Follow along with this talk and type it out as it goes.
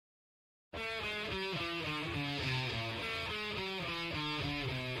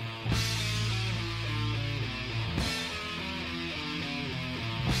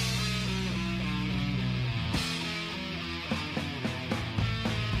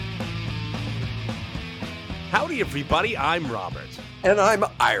Howdy, everybody. I'm Robert. And I'm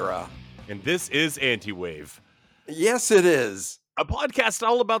Ira. And this is Anti-Wave, Yes, it is. a podcast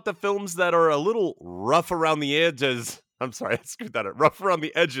all about the films that are a little rough around the edges. I'm sorry, I screwed that up. Rough around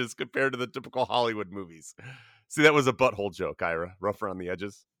the edges compared to the typical Hollywood movies. See, that was a butthole joke, Ira. Rough around the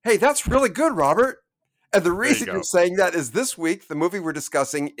edges. Hey, that's really good, Robert. And the you reason go. you're saying that is this week, the movie we're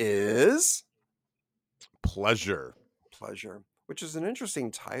discussing is Pleasure. Pleasure, which is an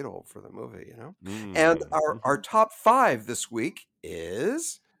interesting title for the movie, you know? Mm. And our top 5 this week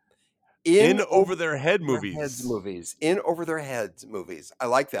is In Over Their Head movies. In Over Their Heads movies. I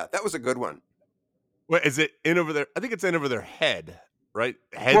like that. That was a good one. What is it? In Over Their? I think it's In Over Their Head, right?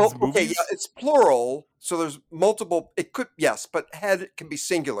 Heads movies. Okay, yeah, it's plural, so there's multiple. It could, yes, but head can be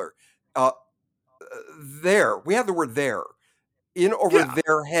singular. There, we have the word there. In Over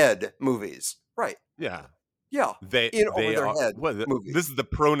Their Head movies, right? Yeah. Yeah, over their head movies. This is the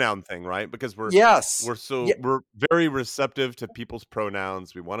pronoun thing, right? Because we're very receptive to people's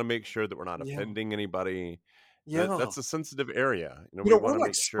pronouns. We want to make sure that we're not offending anybody. Yeah, that's a sensitive area. We want to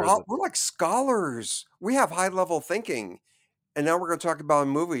make sure we're like scholars. We have high level thinking, and now we're going to talk about a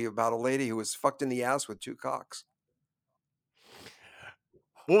movie about a lady who was fucked in the ass with 2 cocks.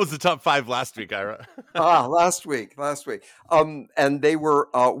 What was the top 5 last week, Ira? Last week. And they were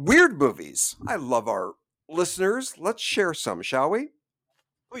weird movies. I love our listeners. Let's share some, shall we?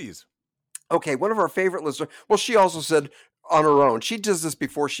 Please. Okay, one of our favorite listeners. Well, she also said on her own. She does this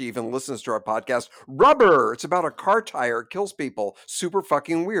before she even listens to our podcast. Rubber. It's about a car tire. It kills people. Super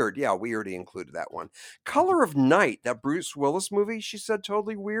fucking weird. Yeah, we already included that one. Color of Night, that Bruce Willis movie. She said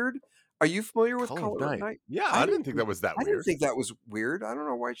totally weird. Are you familiar with Color of Night? Yeah, I didn't think that was that weird. I didn't think that was weird. I don't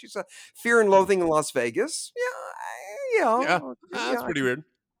know why she said Fear and Loathing in Las Vegas. Yeah, that's pretty weird.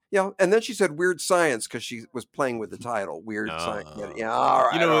 Yeah, and then she said Weird Science because she was playing with the title. Weird Science. Yeah, all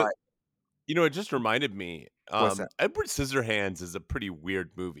right. All right. It just reminded me. Edward Scissorhands is a pretty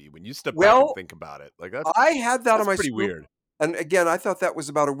weird movie when you step back and think about it. Like I had that on my pretty weird. And again, I thought that was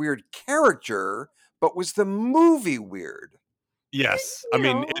about a weird character, but was the movie weird? Yes, I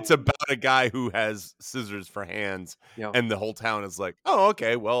mean it's about a guy who has scissors for hands, and the whole town is like, "Oh,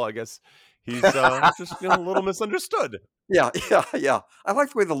 okay, well, I guess he's just a little misunderstood." Yeah. I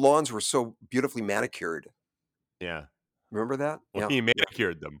like the way the lawns were so beautifully manicured. Yeah. Remember that? Well, he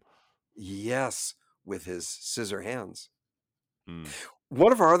manicured them. Yes, with his scissor hands. Mm.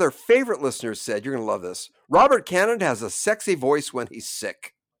 One of our other favorite listeners said, you're going to love this, Robert Cannon has a sexy voice when he's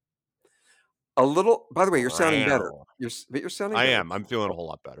sick. A little, by the way, you're sounding better. You're sounding better. I am. I'm feeling a whole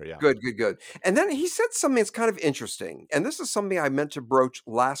lot better, yeah. Good. And then he said something that's kind of interesting. And this is something I meant to broach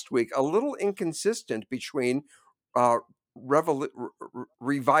last week. A little inconsistent between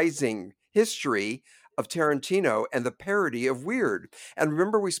revising history of Tarantino and the parody of weird. And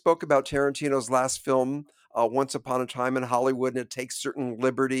remember we spoke about Tarantino's last film, Once Upon a Time in Hollywood, and it takes certain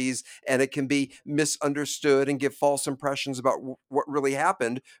liberties and it can be misunderstood and give false impressions about what really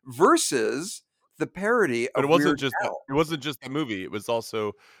happened versus the parody of Weird Al. It wasn't just the movie. It was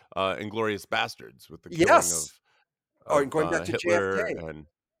also Inglourious Bastards with the killing of going back to Hitler JFK. And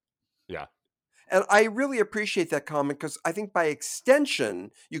yeah. And I really appreciate that comment because I think by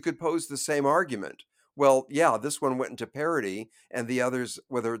extension, you could pose the same argument. Well, yeah, this one went into parody, and the others,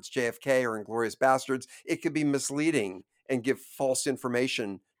 whether it's JFK or Inglourious Bastards, it could be misleading and give false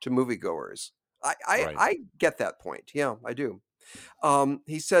information to moviegoers. I get that point. Yeah, I do.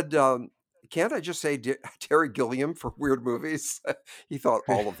 He said, can't I just say Terry Gilliam for weird movies? He thought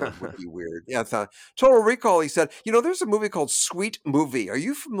all of them would be weird. Yeah, Total Recall, he said, there's a movie called Sweet Movie. Are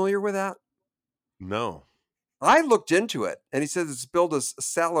you familiar with that? No. I looked into it, and he said it's billed as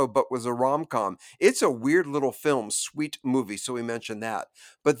Sallow, but was a rom-com. It's a weird little film, Sweet Movie, so we mentioned that.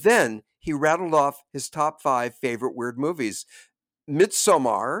 But then he rattled off his top 5 favorite weird movies.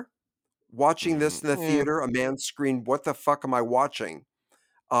 Midsommar, watching this in the theater, a man screamed, "What the fuck am I watching?"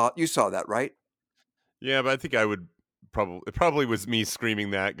 You saw that, right? Yeah, but I think it probably was me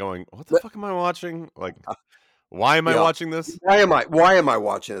screaming that, going, "What the fuck am I watching?" Like... Why am I watching this? Why am I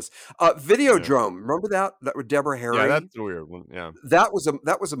watching this? Videodrome. Remember that with Deborah Harry? Yeah, that's a weird one. Yeah. That was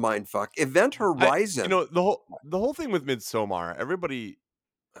a mind fuck. Event Horizon. The whole thing with Midsommar,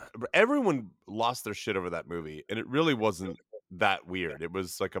 everyone lost their shit over that movie, and it really wasn't that weird. It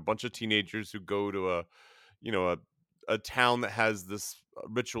was like a bunch of teenagers who go to a town that has this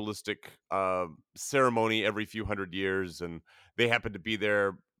ritualistic ceremony every few hundred years, and they happen to be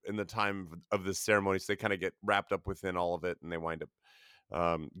there in the time of this ceremony, so they kind of get wrapped up within all of it, and they wind up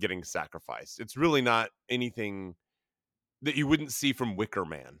getting sacrificed. It's really not anything that you wouldn't see from Wicker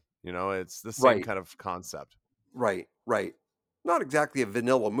Man. It's the same kind of concept. Right. Not exactly a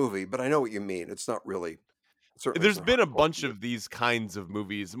vanilla movie, but I know what you mean. It's not really. Certainly There's some been a hardcore bunch movies. of these kinds of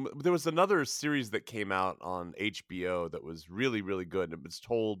movies. There was another series that came out on HBO that was really, really good. It was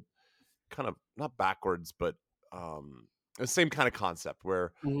told kind of not backwards, but the same kind of concept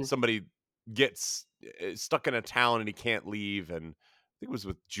where Mhm. somebody gets stuck in a town and he can't leave. And I think it was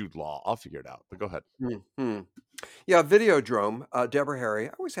with Jude Law. I'll figure it out. But go ahead. Mhm. Yeah, Videodrome, Deborah Harry,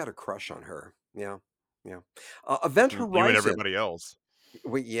 I always had a crush on her. Yeah, yeah. Event You and Horizon. everybody else.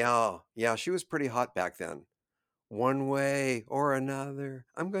 Yeah, she was pretty hot back then. One way or another,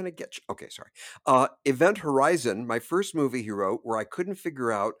 I'm gonna get you. Okay, sorry. Event Horizon, my first movie he wrote where I couldn't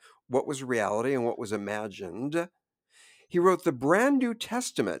figure out what was reality and what was imagined. He wrote The Brand New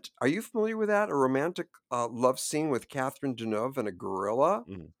Testament. Are you familiar with that? A romantic love scene with Catherine Deneuve and a gorilla.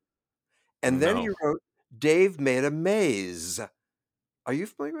 Mhm. And then he No. wrote Dave Made a Maze. Are you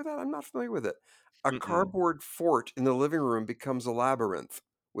familiar with that? I'm not familiar with it. A Mm-mm. cardboard fort in the living room becomes a labyrinth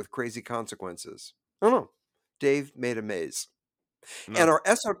with crazy consequences. Oh no. Dave Made a Maze. And No. our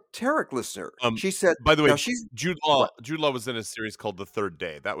esoteric listener, Um, she said, by the way, now she's Jude what? Law Jude Law was in a series called The Third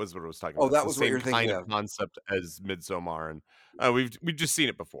Day. That was what I was talking Oh, about. It's that the was what same you're thinking kind of of. concept as Midsommar, and we've just seen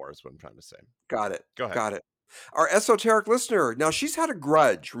it before. Is what I'm trying to say. Got it. Go ahead. Got it. Our esoteric listener. Now she's had a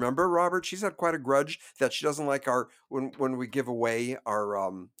grudge. Remember, Robert? She's had quite a grudge that she doesn't like our when we give away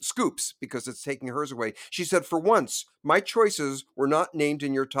our scoops because it's taking hers away. She said, "For once, my choices were not named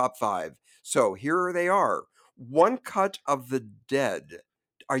in your top five. So here they are. One Cut of the Dead.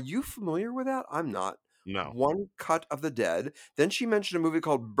 Are you familiar with that? I'm not. No. One Cut of the Dead. Then she mentioned a movie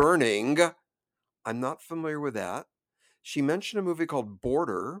called Burning. I'm not familiar with that. She mentioned a movie called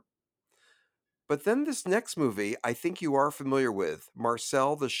Border. But then this next movie, I think you are familiar with,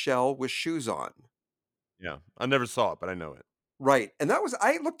 Marcel the Shell with Shoes On. Yeah, I never saw it, but I know it. Right, and that was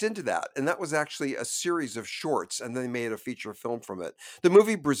I looked into that, and that was actually a series of shorts, and they made a feature film from it. The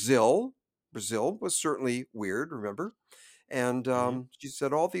movie Brazil was certainly weird, remember? And, Mhm. she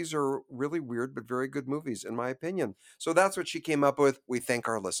said, "All these are really weird, but very good movies, in my opinion." So that's what she came up with. We thank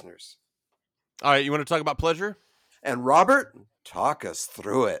our listeners. All right, you want to talk about pleasure? And Robert, talk us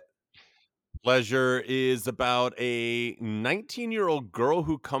through it. Pleasure is about a 19-year-old girl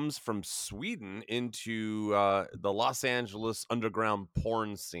who comes from Sweden into the Los Angeles underground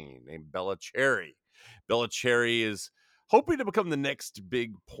porn scene named Bella Cherry. Bella Cherry is hoping to become the next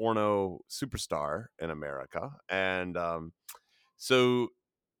big porno superstar in America. And so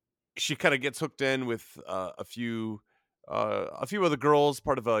she kind of gets hooked in with a few other girls,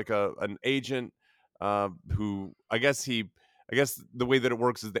 part of like an agent who I guess the way that it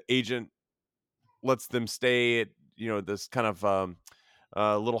works is the agent lets them stay at this kind of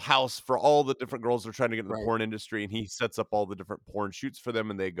little house for all the different girls that are trying to get into the Right. porn industry, and he sets up all the different porn shoots for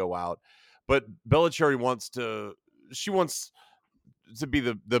them, and they go out. But Bella Cherry wants to be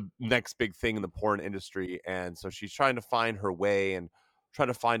the next big thing in the porn industry, and so she's trying to find her way and trying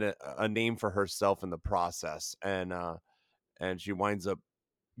to find a name for herself in the process, and she winds up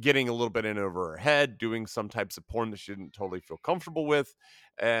getting a little bit in over her head, doing some types of porn that she didn't totally feel comfortable with,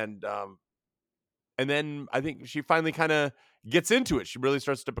 and then I think she finally kinda gets into it. She really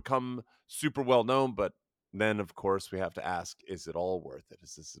starts to become super well known, but then, of course, we have to ask, is it all worth it?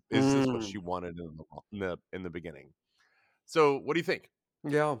 Is this what Mm. she wanted in the beginning? So, what do you think?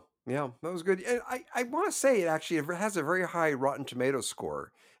 Yeah, yeah, that was good. And I wanna say it actually has a very high Rotten Tomatoes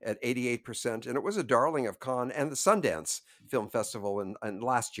score at 88%, and it was a darling of Cannes and the Sundance Film Festival in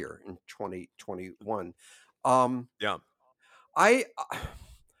last year in 2021. Um, Yeah. I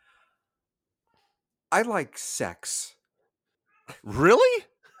I like sex. Really?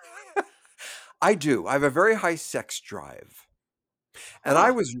 I do. I have a very high sex drive. And I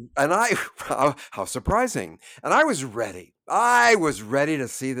Huh. was and I how surprising. And I was ready. I was ready to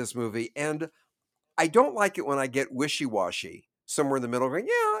see this movie, and I don't like it when I get wishy-washy somewhere in the middle going,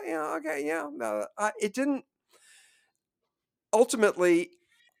 "Yeah, yeah, okay, yeah." No, it didn't ultimately,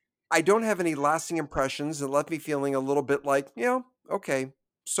 I don't have any lasting impressions. It left me feeling a little bit like, "Yeah, okay,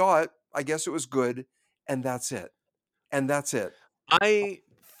 saw it. I guess it was good." And that's it. And that's it. I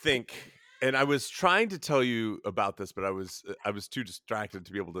think and I was trying to tell you about this, but I was too distracted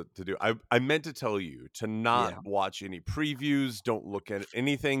to be able to do. I meant to tell you to not Yeah. watch any previews, don't look at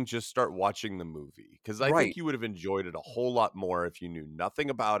anything, just start watching the movie because I think Right. you would have enjoyed it a whole lot more if you knew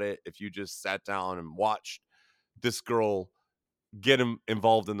nothing about it, if you just sat down and watched this girl get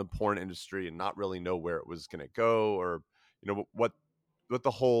involved in the porn industry and not really know where it was going to go or what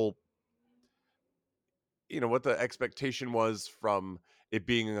the whole what the expectation was from it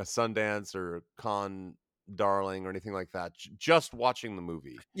being a Sundance or Con Darling or anything like that. Just watching the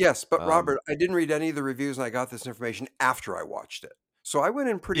movie. Yes, but Um, Robert, I didn't read any of the reviews, and I got this information after I watched it. So I went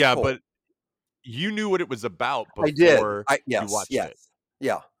in pretty yeah, cold. but you knew what it was about I did. before I you yes, watched it, yes.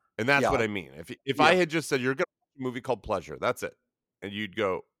 Yeah, and that's yeah, what I mean. If I yeah. had just said, "You're gonna watch a movie called Pleasure," that's it, and you'd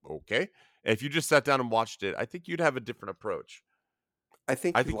go, "Okay." If you just sat down and watched it, I think you'd have a different approach. I I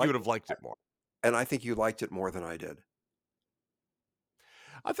think you think you would liked have liked it more. and I think you liked it more than I did.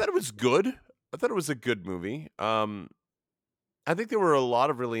 I thought it was good. I thought it was a good movie. I think there were a lot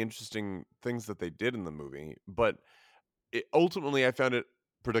of really interesting things that they did in the movie, but ultimately, I found it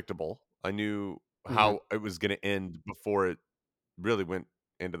predictable. I knew Mhm. how it was gonna end before it really went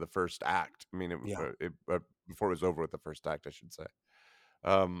into the first act. I mean, Yeah. before it was over with the first act, I should say.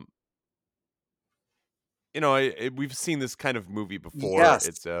 Um, we've seen this kind of movie before. Yes.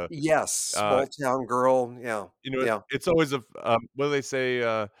 It's a, Yes, uh, small town girl, yeah, yeah, it's always what do they say?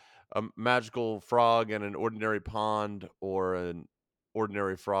 A magical frog in an ordinary pond, or an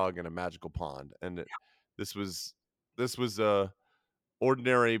ordinary frog in a magical pond. This was this was a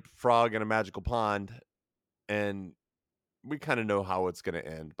ordinary frog in a magical pond, and we kind of know how it's going to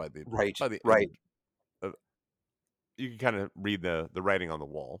end right, by the right. end. Of, you can kind of read the writing on the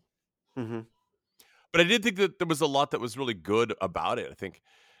wall. Mhm. But I did think that there was a lot that was really good about it. I think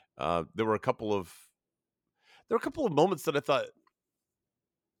there were a couple of moments that I thought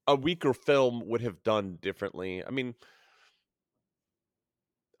a weaker film would have done differently. I mean,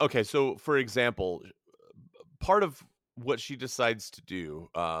 okay, so for example, part of what she decides to do,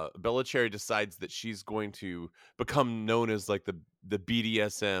 Bella Cherry decides that she's going to become known as like the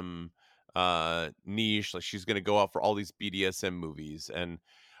BDSM niche. Like she's going to go out for all these BDSM movies, and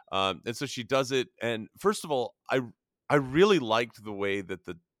so she does it. And first of all, I really liked the way that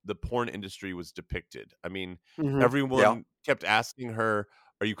the porn industry was depicted. I mean, Mhm. Yeah. everyone kept asking her,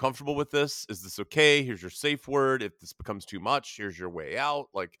 "Are you comfortable with this? Is this okay? Here's your safe word. If this becomes too much, here's your way out.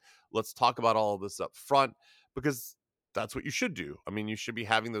 Like, let's talk about all of this up front." Because that's what you should do. I mean, you should be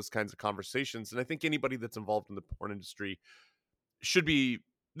having those kinds of conversations, and I think anybody that's involved in the porn industry should be.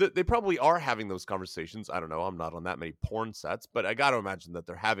 They probably are having those conversations. I don't know. I'm not on that many porn sets, but I got to imagine that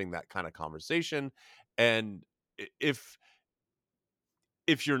they're having that kind of conversation. And if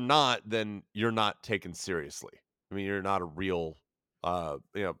you're not, then you're not taken seriously. I mean, you're not a real. You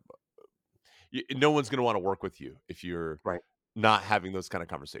know, no one's going to want to work with you if you're Right. not having those kind of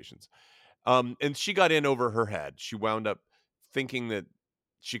conversations. And she got in over her head. She wound up thinking that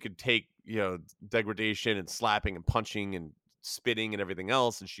she could take, degradation and slapping and punching and spitting and everything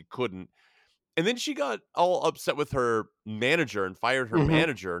else, and she couldn't. And then she got all upset with her manager and fired her Mhm.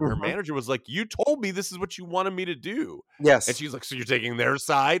 manager. And her Mhm. manager was like, "You told me this is what you wanted me to do." And Yes. she's like, "So you're taking their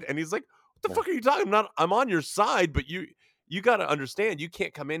side?" And he's like, "What the Yeah. fuck are you talking? I'm on your side, but you got to understand, you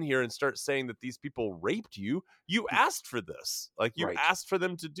can't come in here and start saying that these people raped you. You asked for this. Like you Right. asked for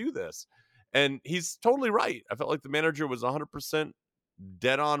them to do this." And he's totally right. I felt like the manager was 100%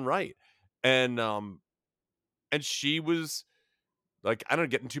 dead on right. And she was like, I don't know,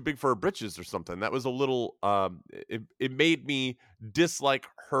 getting too big for her britches or something. That was a little it made me dislike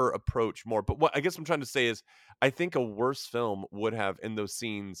her approach more. But what I guess I'm trying to say is I think a worse film would have in those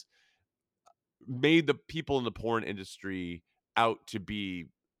scenes made the people in the porn industry out to be,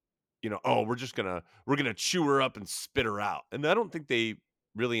 oh, we're gonna chew her up and spit her out. And I don't think they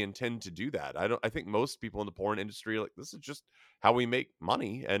really intend to do that. I think most people in the porn industry are like, this is just how we make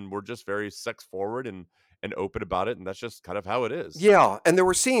money, and we're just very sex forward and open about it, and that's just kind of how it is. Yeah, and there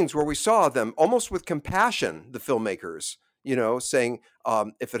were scenes where we saw them almost with compassion, the filmmakers, saying,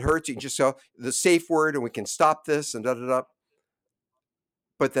 "If it hurts, you just go the safe word and we can stop this and da da da."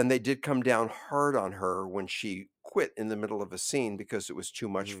 But then they did come down hard on her when she quit in the middle of a scene because it was too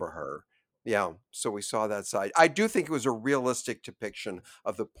much Mhm. for her. Yeah, so we saw that side. I do think it was a realistic depiction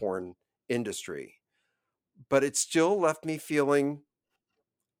of the porn industry, but it still left me feeling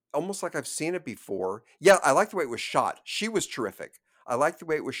almost like I've seen it before. Yeah, I like the way it was shot. She was terrific. I like the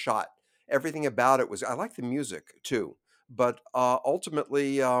way it was shot. Everything about it was I like the music too. But,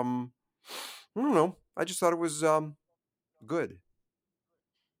 ultimately, I don't know. I just thought it was, good.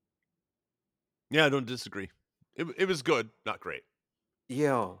 Yeah, I don't disagree. It was good, not great.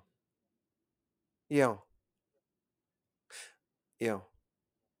 Yeah. Yeah. Yeah.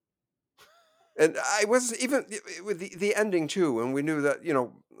 And I was even with the ending too, and we knew that,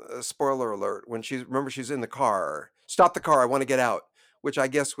 spoiler alert, when she's in the car, "Stop the car, I wanna get out," which I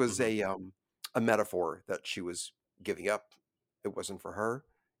guess was Mhm. a metaphor that she was giving up. It wasn't for her,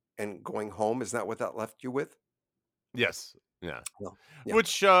 and going home, isn't that what that left you with? Yes. Yeah. Yeah. Yeah.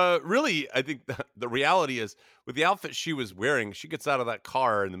 Which, really, I think the reality is with the outfit she was wearing, she gets out of that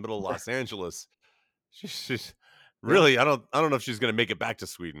car in the middle of Los Angeles. She's Yeah. really, I don't know if she's gonna make it back to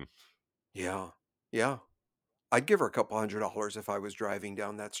Sweden. Yeah. Yeah. I'd give her a couple $100 if I was driving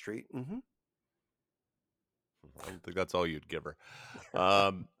down that street. Mhm. I don't think that's all you'd give her.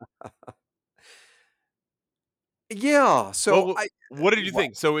 Um, Yeah, well, so I what did you what?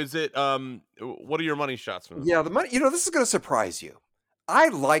 think? So is it, what are your money shots from the Yeah, movie? the money, this is gonna surprise you. I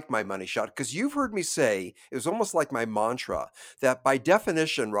like my money shot because you've heard me say, it was almost like my mantra, that by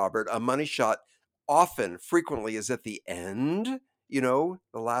definition, Robert, a money shot often, frequently is at the end, the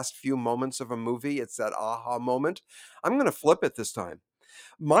last few moments of a movie. It's that aha moment. I'm gonna flip it this time.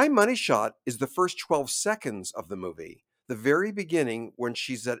 My money shot is the first 12 seconds of the movie, the very beginning when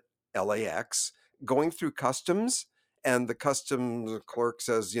she's at LAX going through customs. And the customs clerk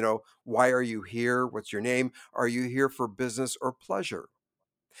says, why are you here? What's your name? Are you here for business or pleasure?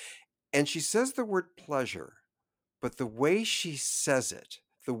 And she says the word pleasure, but the way she says it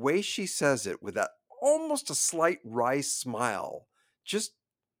with that almost a slight wry smile, just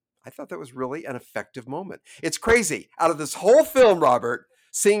I thought that was really an effective moment. It's crazy. Out of this whole film, Robert,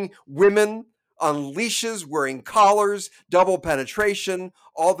 seeing women on leashes, wearing collars, double penetration,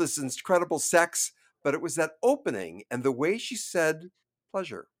 all this incredible sex, but it was that opening and the way she said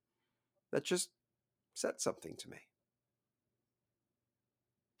pleasure that just said something to me.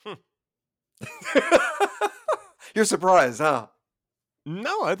 Hmm. You're surprised, huh?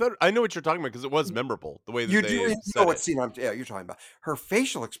 No, I know what you're talking about because it was memorable the way that You do they you know said what it. scene you're talking about. Her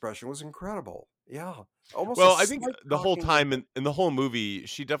facial expression was incredible. Yeah. Almost a Well, I think slight the whole cocking of time the in the whole movie,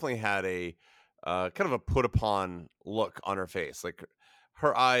 she definitely had a kind of a put upon look on her face. Like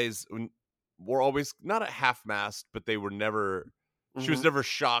her eyes were always not at half mast, but they were never. She was Mhm. never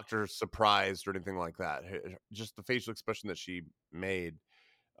shocked or surprised or anything like that. Just the facial expression that she made.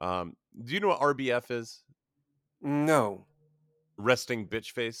 Do you know what RBF is? No. Resting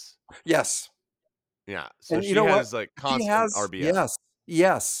bitch face. Yes. Yeah. So And you she know what? has like She constant has RBF. yes,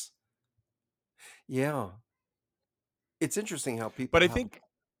 yes. Yeah. It's interesting how people But have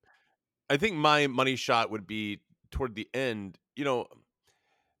I think my money shot would be toward the end.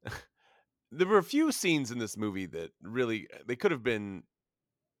 There were a few scenes in this movie that really they could have been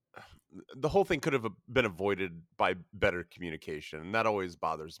the whole thing could have been avoided by better communication, and that always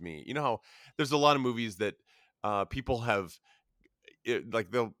bothers me. You know how there's a lot of movies that people have like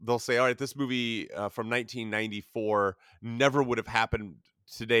they'll say, all right, this movie from 1994 never would have happened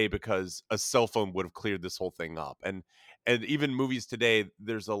today because a cell phone would have cleared this whole thing up. And even movies today,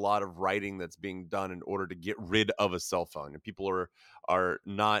 there's a lot of writing that's being done in order to get rid of a cell phone, and people are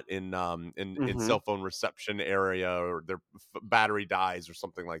not in mhm, cell phone reception area, or their battery dies or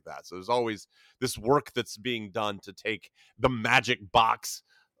something like that. So there's always this work that's being done to take the magic box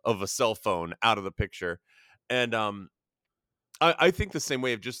of a cell phone out of the picture. And I think the same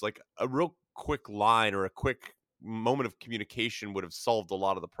way of just like a real quick line or a quick moment of communication would have solved a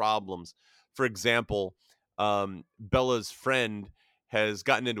lot of the problems. For example, Bella's friend has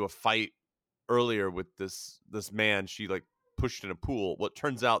gotten into a fight earlier with this man she like pushed in a pool. Well, it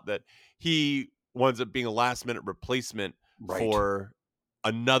turns out that he winds up being a last minute replacement right, for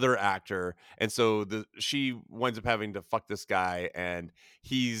another actor, and so the she winds up having to fuck this guy, and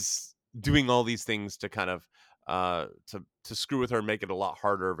he's doing all these things to kind of to screw with her and make it a lot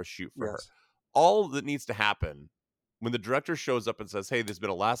harder of a shoot for her. yes. All that needs to happen when the director shows up and says, "Hey, there's been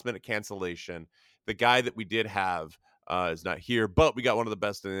a last minute cancellation. The guy that we did have is not here, but we got one of the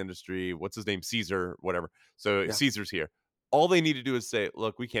best in the industry. What's his name? Caesar, whatever. So Yeah. Caesar's here." All they need to do is say,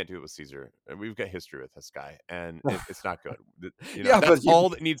 "Look, we can't do it with Caesar. We've got history with this guy, and it's not good." Yeah, That's all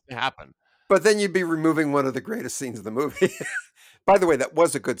that needs to happen. but then you'd be removing one of the greatest scenes of the movie. By the way, that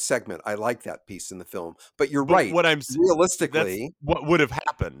was a good segment. I like that piece in the film, but you're But right. what that's Realistically what would have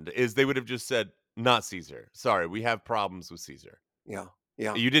happened is they would have just said, "Not Caesar. Sorry, we have problems with Caesar. yeah,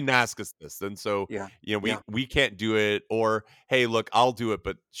 yeah, You didn't ask us this, and so yeah, we yeah. we can't do it." Or, "Hey, look, I'll do it,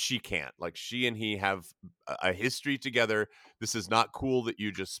 but she can't. Like she and he have a history together. This is not cool that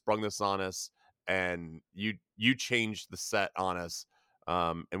you just sprung this on us, and you changed the set on us,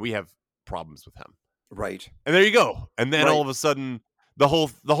 and we have problems with him." Right, And there you go. And then all right. of a sudden, the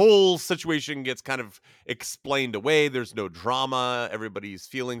whole situation gets kind of explained away. There's no drama. Everybody's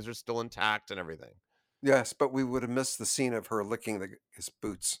feelings are still intact and everything. Yes, but we would have missed the scene of her licking his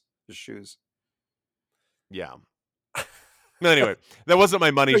boots, his shoes. Yeah. No, anyway, that wasn't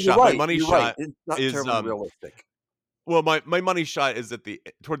my money No, you're shot. My right, money you're right. shot It's not is terribly realistic. well, my money shot is at the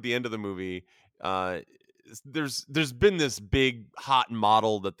toward the end of the movie. Uh, there's been this big hot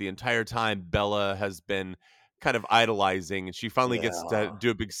model that the entire time Bella has been kind of idolizing, and she finally gets to Yeah, do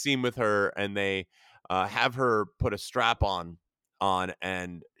a big scene with her, and they have her put a strap on,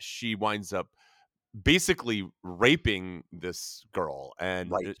 and she winds up basically raping this girl, and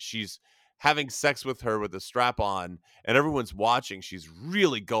right. she's having sex with her with a strap on, and everyone's watching. She's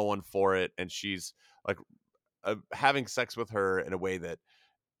really going for it, and she's like having sex with her in a way that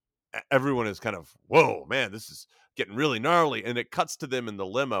everyone is kind of, whoa, man, this is getting really gnarly. And it cuts to them in the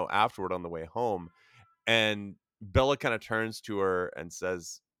limo afterward on the way home. And Bella kind of turns to her and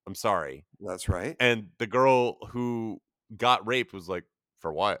says, I'm sorry. That's right. And the girl who got raped was like,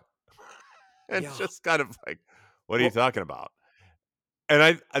 for what? And it's Yeah. just kind of like, what are you Well, talking about?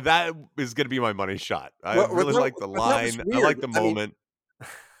 And that is going to be my money shot. I well, really like the that was line. I weird. like the I mean, moment.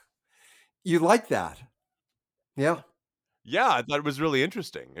 you like that. Yeah. Yeah, I thought it was really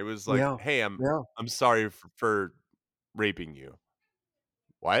interesting. It was like, Yeah. "Hey, Yeah. I'm sorry for raping you."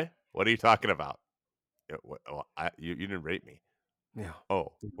 "What? What are you talking about?" What oh, you didn't rape me." Yeah.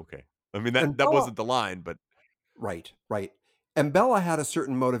 "Oh, okay." I mean, And that Bella wasn't the line, but Right, right. And Bella had a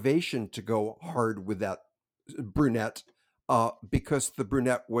certain motivation to go hard with that brunette, because the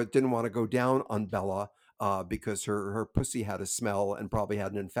brunette didn't want to go down on Bella, because her pussy had a smell and probably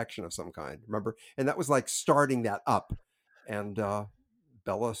had an infection of some kind. Remember, and that was like starting that up. And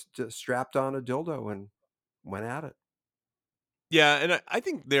Bella just strapped on a dildo and went at it. yeah, and I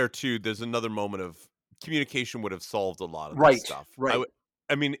think there too, there's another moment of communication would have solved a lot of this Right, stuff. right.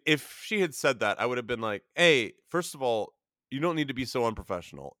 I mean, if she had said that, I would have been like, "Hey, first of all, you don't need to be so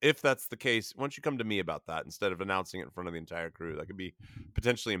unprofessional. If that's the case, why don't you come to me about that instead of announcing it in front of the entire crew? That could be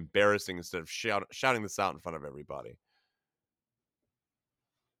potentially embarrassing instead of shouting this out in front of everybody."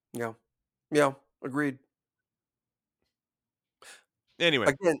 Yeah, yeah. Agreed. Anyway,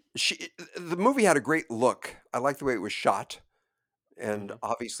 Again, the movie had a great look. I like the way it was shot. And mhm.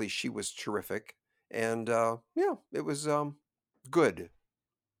 obviously she was terrific, and, yeah, it was, good.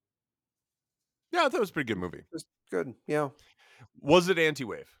 Yeah, I thought it was a pretty good movie. Just good, yeah. Was it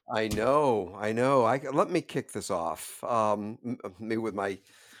anti-wave? I know, let me kick this off, me with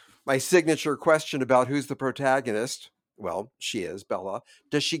my signature question about who's the protagonist. Well, she is, Bella.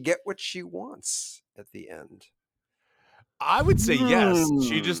 Does she get what she wants at the end? I would say yes.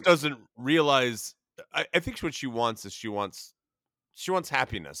 She Hmm. just doesn't realize I think what she wants is she wants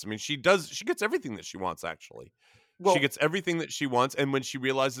happiness. I mean, she gets everything that she wants actually. She Well, gets everything that she wants, and when she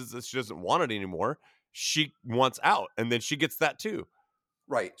realizes that she doesn't want it anymore, she wants out, and then she gets that too.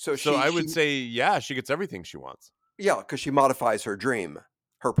 right, so So I would she say, yeah, she gets everything she wants. yeah, because she modifies her dream,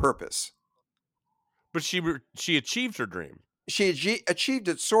 her purpose. But she achieved her dream. She achieved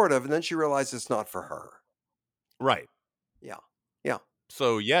it sort of, and then she realized it's not for her. Right. Yeah. Yeah.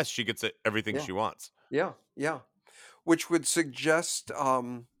 So yes, she gets it, everything Yeah. she wants. Yeah. Yeah. Which would suggest,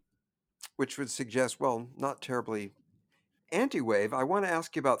 well, not terribly anti-wave. I wanna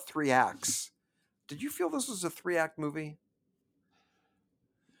ask you about 3 acts. Did you feel this was a 3-act movie?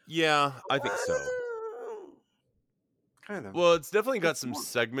 Yeah, I think so. Well, kind of. Well, it's definitely got It's some more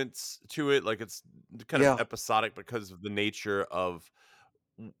segments to it, like, it's kind of Yeah. episodic because of the nature of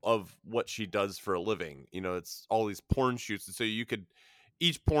what she does for a living, it's all these porn shoots, and so you could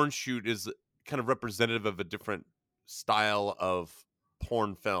each porn shoot is kind of representative of a different style of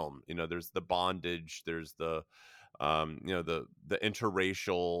porn film, there's the bondage, there's the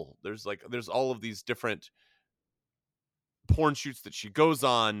interracial, there's all of these different porn shoots that she goes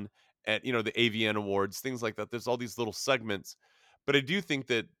on at the AVN awards, things like that. There's all these little segments, but I do think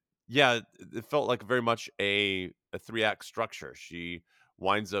that yeah, it felt like very much a 3-act structure. She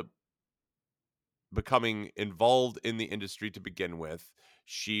winds up becoming involved in the industry to begin with.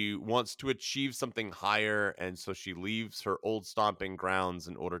 She wants to achieve something higher, and so she leaves her old stomping grounds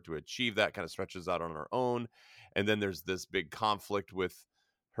in order to achieve that, kind of stretches out on her own. And then there's this big conflict with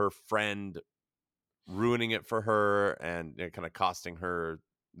her friend ruining it for her and kind of costing her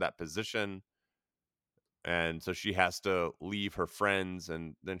that position. And so she has to leave her friends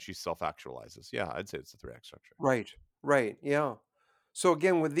and then she self actualizes. Yeah, I'd say it's a 3-act structure. Right. Right, yeah. So,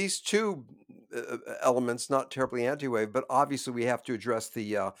 again, with these 2, elements, not terribly anti-wave, but obviously we have to address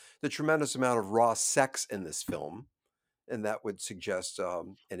the tremendous amount of raw sex in this film, and that would suggest,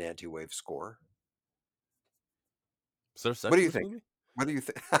 an anti-wave score. Is there What sex do in you this think? movie? What do you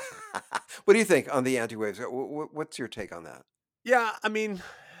think? What do you think on the anti-waves? What's your take on that? Yeah, I mean,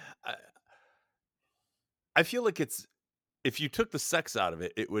 I, I feel like it's if you took the sex out of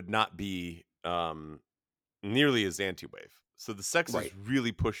it, it would not be nearly as anti-wave. So the sex is Right,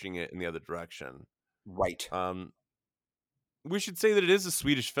 really pushing it in the other direction. right. Um, we should say that it is a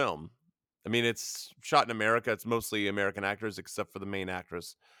Swedish film. I mean, it's shot in America. It's mostly American actors, except for the main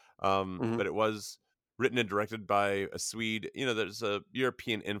actress. Mhm, But it was written and directed by a Swede. There's a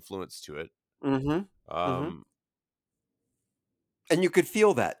European influence to it. mhm, mhm. Um, And you could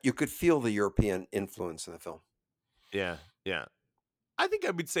feel that. You could feel the European influence in the film. yeah, yeah. I think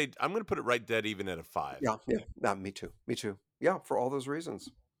I would say I'm going to put it right dead even at a 5. Yeah, yeah. Me too, me too. Yeah, for all those reasons.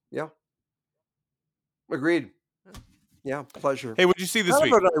 Yeah. Agreed. Yeah, pleasure. Hey, what'd you see this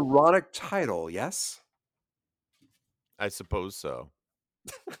Kind week? of an ironic title, yes? I suppose so.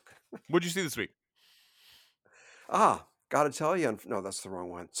 What'd you see this week? Gotta tell you, no, that's the wrong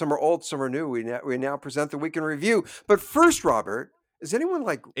one. Some are old, some are new. We now present the week in review. But first, Robert, is anyone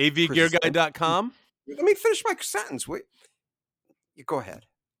like present? avgearguy.com. Let me finish my sentence. Wait, you go ahead.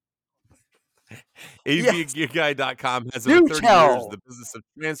 Yes, avgearguy.com has over do 30 years tell. the business of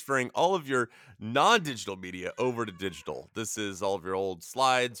transferring all of your non-digital media over to digital. This is all of your old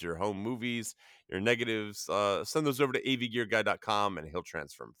slides, your home movies, your negatives. Send those over to avgearguy.com and he'll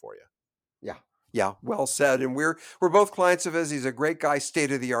transfer them for you. Yeah. Yeah, well said. And we're both clients of his. He's a great guy, state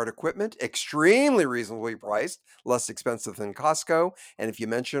of the art equipment, extremely reasonably priced, less expensive than Costco. And if you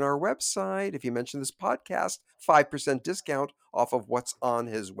mention our website, if you mention this podcast, 5% discount off of what's on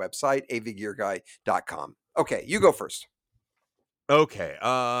his website, avgearguy.com. Okay, you go first. Okay.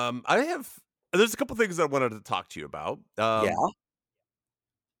 There's a couple things I wanted to talk to you about. Yeah. I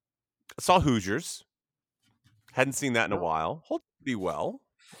saw Hoosiers. Hadn't seen that in a No. while. Holds pretty well.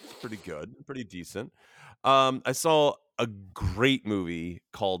 It's pretty good, pretty decent. I saw a great movie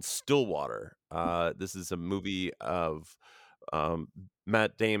called Stillwater. This is a movie of um,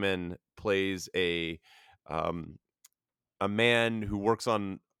 Matt Damon plays um, a man who works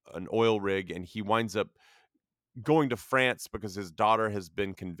on an oil rig, and he winds up going to France because his daughter has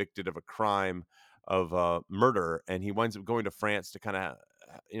been convicted of a crime of murder, and he winds up going to France to kind of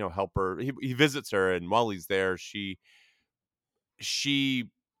help her. He visits her, and while he's there, she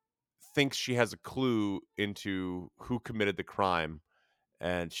thinks she has a clue into who committed the crime,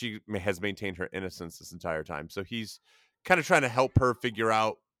 and has maintained her innocence this entire time. So he's kind of trying to help her figure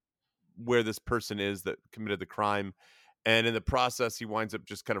out where this person is that committed the crime. And in the process, he winds up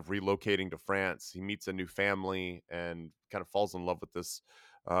just kind of relocating to France. He meets a new family and kind of falls in love with this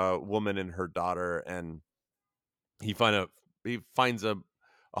woman and her daughter. And he find a he finds a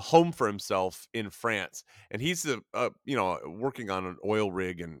home for himself in France, and he's working on an oil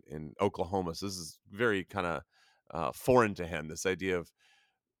rig in Oklahoma. So this is very kind of foreign to him. This idea of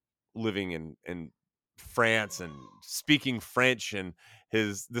living in France and speaking French, and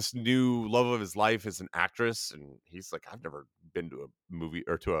this new love of his life is an actress, and he's like, I've never been to a movie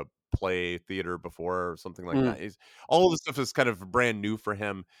or to a play theater before or something like Mm, that. He's All of this stuff is kind of brand new for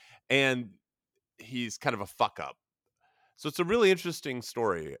him, and he's kind of a fuck up. So it's a really interesting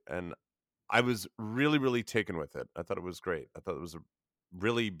story, and I was really, really taken with it. I thought it was great. I thought it was a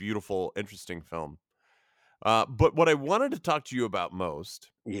really beautiful, interesting film. But what I wanted to talk to you about most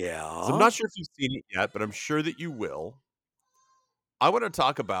is I'm yeah. not sure if you've seen it yet, but I'm sure that you will. I want to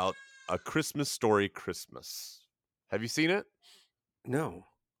talk about A Christmas Story Christmas. Have you seen it? No.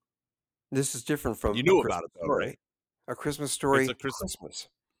 This is different from You A knew about it Christmas though, Story. right? A Christmas It's a Story Chris Christmas.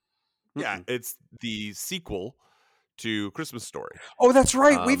 Yeah, Mm-mm. it's the sequel to Christmas Story. Oh, that's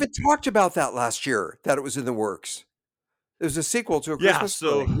right. We Um, even talked about that last year, that it was in the works. There's a sequel to A yeah, Christmas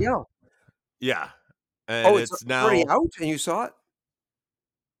so Story. Yeah. yeah, and Oh, it's it's already now. out and you saw it?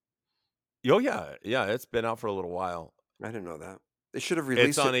 Oh yeah, yeah, it's been out for a little while. I didn't know that. They should have It's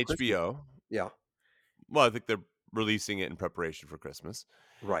released it on at Christmas. HBO. Yeah. Well, I think they're releasing it in preparation for Christmas.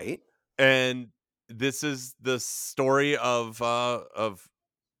 Right. And this is the story of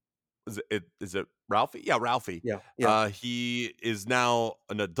is it Ralphie? Yeah, Ralphie. Yeah. Yeah. He is now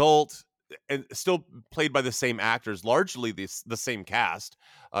an adult and still played by the same actors, largely the same cast.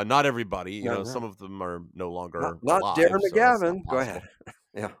 Not everybody, No, some no. of them are no Not longer not Darren alive, so that's not McGavin. Go possible. ahead.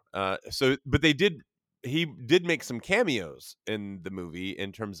 Yeah. But he did make some cameos in the movie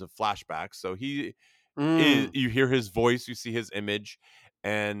in terms of flashbacks. So Mm. you hear his voice, you see his image,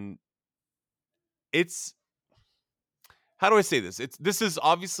 and it's how do I say this? This is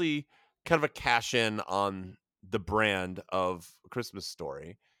obviously kind of a cash in on the brand of Christmas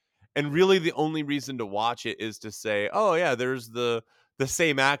Story. And really the only reason to watch it is to say, "Oh yeah, there's the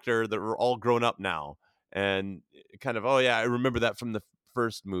same actor that we're all grown up now." And kind of, "Oh yeah, I remember that from the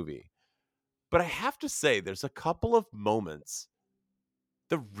first movie." But I have to say there's a couple of moments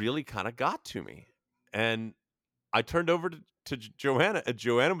that really kind of got to me. And I turned over to Joanna, and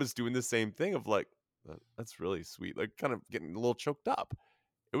Joanna was doing the same thing of like, That's really sweet," like kind of getting a little choked up.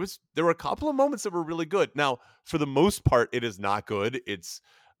 There were a couple of moments that were really good. Now, for the most part, it is not good.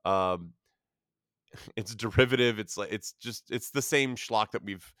 Um, it's derivative. It's the same schlock that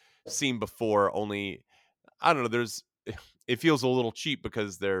we've seen before. Only I don't know. It feels a little cheap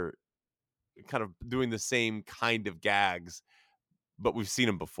because they're kind of doing the same kind of gags, but we've seen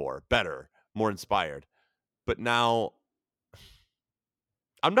them before, better, more inspired. But now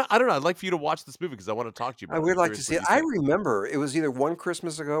I don't know, I'd like for you to watch this movie because I wanna talk to you I about it. I'm would like to curious see what it. you I think. remember it was either 1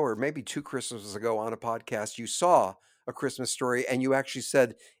 Christmas ago or maybe 2 Christmases ago on a podcast, you saw A Christmas Story, and you actually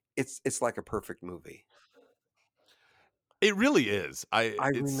said, "It's like a perfect movie." It really is. I I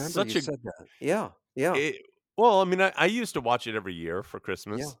It's remember you such a said that. Yeah, yeah, it well, I mean, I used to watch it every year for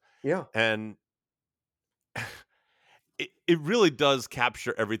yeah, Christmas, yeah, and it really does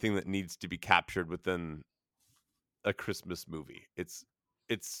capture everything that needs to be captured within a Christmas movie. It's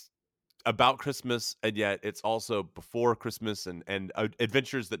about Christmas, and yet it's also before Christmas and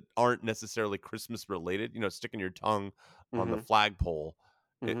adventures that aren't necessarily Christmas related. You know, sticking your tongue on the mhm, flagpole.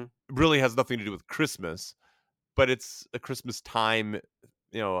 It mhm, really has nothing to do with Christmas, but it's a Christmas time,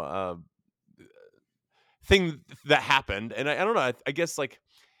 you know, thing that happened. And I don't know. I guess like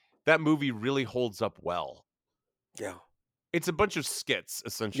that movie really holds up well. yeah, It's a bunch of skits,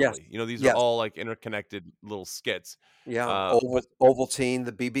 yes, essentially. You know, these are yes, all like interconnected little skits. yeah, Uh, but Ovaltine,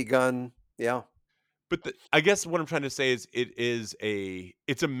 the BB gun, yeah, I guess what I'm trying to say is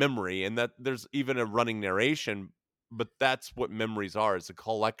it's a memory, and that there's even a running narration, but that's what memories are. It's a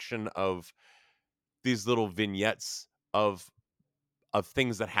collection of these little vignettes of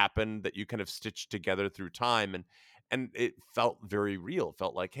things that happened that you kind of stitched together through time, and it felt very real. It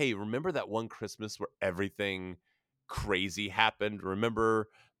felt like, "Hey, remember that one Christmas where everything crazy happened? Remember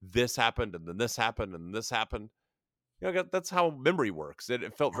this happened, and then this happened, and this happened?" You know, that's how memory works.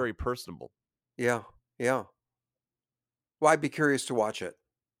 It felt yeah, very personable. yeah, yeah. Well, I'd be curious to watch it.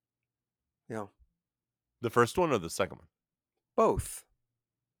 Yeah, The first one or the second one? both.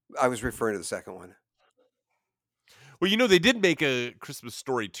 I was referring to the second one. Well, you know, they did make a Christmas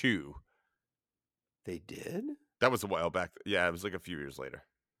Story 2. They did? That was a while back. Yeah, it was like a few years later.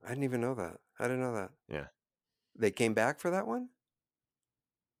 I didn't even know that. I didn't know that. Yeah. They came back for that one?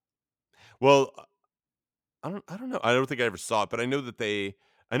 Well, I don't know. I don't think I ever saw it, but I know they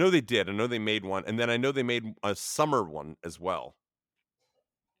did. I know they made one, and then I know they made a summer one as well.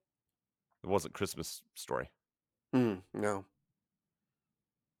 It wasn't Christmas Story. No.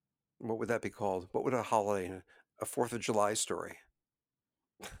 What would that be called? What would a holiday, a 4th of July story?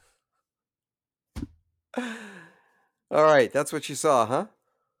 All right, that's what you saw, huh?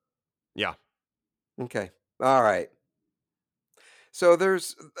 Yeah. Okay. All right. So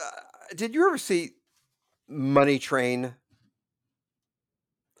did you ever see Money Train?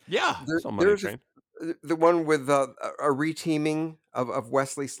 Yeah. So Money There's Train. the one with a reteaming of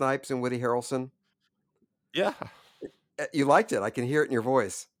Wesley Snipes and Woody Harrelson. Yeah. You liked it. I can hear it in your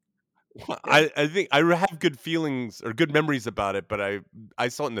voice. Well, Yeah. I think I have good feelings or good memories about it, but I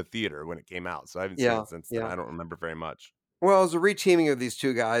saw it in the theater when it came out, so I haven't seen Yeah. it since then. Yeah. I don't remember very much. Well, it was a reteaming of these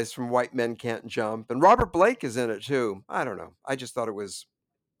 2 guys from White Men Can't Jump, and Robert Blake is in it too. I don't know. I just thought it was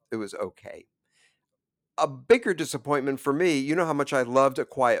okay. A bigger disappointment for me, you know how much I loved A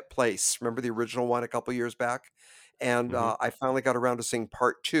Quiet Place. Remember the original one a couple years back? And, Mhm. I finally got around to seeing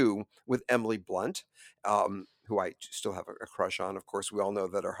part 2 with Emily Blunt, who I still have a crush on. Of course, we all know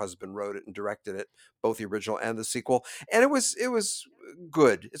that her husband wrote it and directed it, both the original and the sequel, and it was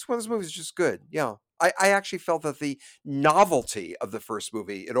good. It's one of those movies just good, yeah. I actually felt that the novelty of the first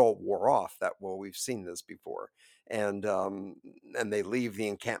movie, it all wore off that, "Well, we've seen this before." And, and they leave the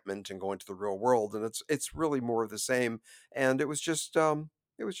encampment and go into the real world, and it's really more of the same, and it was just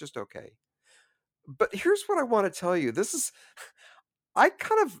okay. But here's what I wanna tell you, this is I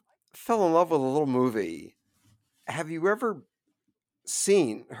kind of fell in love with a little movie. Have you ever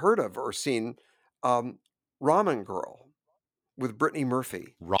heard of or seen, um, Ramen Girl with Brittany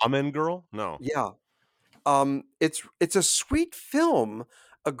Murphy? Ramen Girl? No. Yeah. It's a sweet film,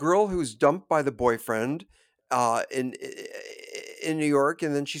 a girl who's dumped by the boyfriend, in New York,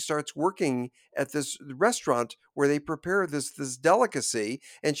 and then she starts working at this restaurant where they prepare this delicacy,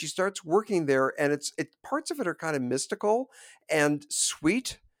 and she starts working there, and it parts of it are kind of mystical and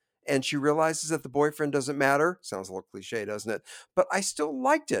sweet, and she realizes that the boyfriend doesn't matter. Sounds a little cliche, doesn't it? But I still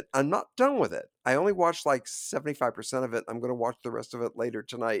liked it. I'm not done with it. I only watched like 75% of it. I'm gonna watch the rest of it later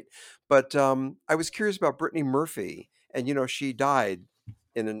tonight. But, I was curious about Brittany Murphy, and, she died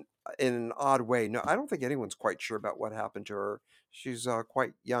in an odd way. No, I don't think anyone's quite sure about what happened to her. She's,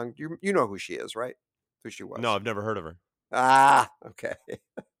 quite young. You know who she is, right? Who she No, was. I've never heard of her. Ah, okay.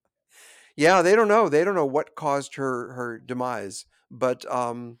 Yeah, they don't know. They don't know what caused her demise, but,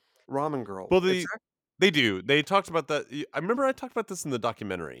 Ramen Girl, Well, it's they do. They talked about that I remember I talked about this in the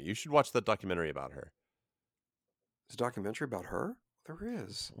documentary. You should watch that documentary about her. a documentary about her? There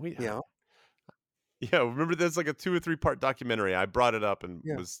is. We Yeah, Yeah, remember there's like a 2 or 3-part documentary. I brought it up and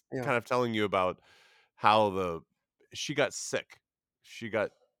yeah, was yeah. kind of telling you about how she got sick. She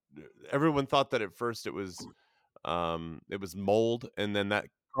got everyone thought that at first it was It was mold, and then that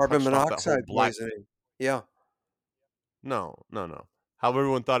Carbon touched off that whole monoxide black. poisoning. Yeah. No, no, no. How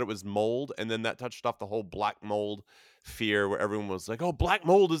everyone thought it was mold, and then that touched off the whole black mold fear where everyone was like, "Oh, black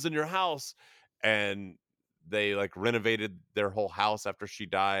mold is in your house." And they like renovated their whole house after she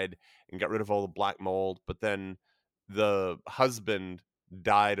died and got rid of all the black mold. But then the husband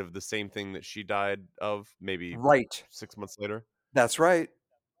died of the same thing that she died of, maybe Right. 6 months later. That's right.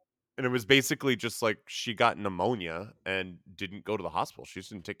 And it was basically just like she got pneumonia and didn't go to the hospital. She just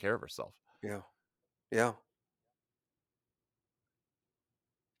didn't take care of herself. Yeah. Yeah.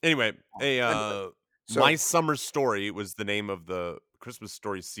 Anyway, Anyway, My so Summer Story was the name of the Christmas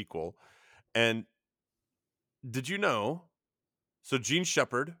Story sequel, and did you know so Gene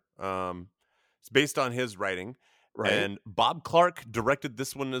Shepard, it's based on his writing, right. and Bob Clark directed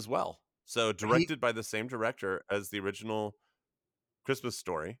this one as well. So He directed by the same director as the original Christmas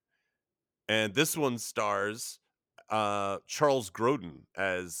Story, and this one stars, Charles Grodin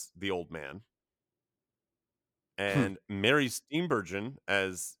as the old man, hmm, and Mary Steenburgen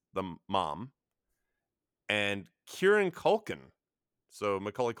as the mom, and Kieran Culkin. So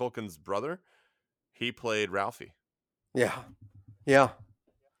Macaulay Culkin's brother, he played Ralphie. yeah. Yeah.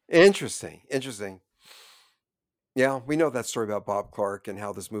 Interesting. Interesting. Yeah, we know that story about Bob Clark and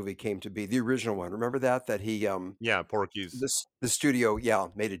how this movie came to be, the original one. Remember that? That he, Yeah, Porky's. the studio, yeah,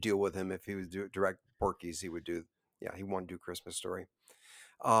 made a deal with him if he would do direct Porky's, he would do yeah, he wanted to do Christmas Story.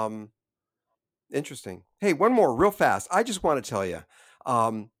 Um, Interesting. Hey, one more real fast. I just wanna tell you,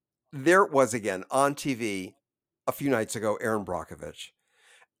 um, there it was again on TV a few nights ago, Aaron Brockovich.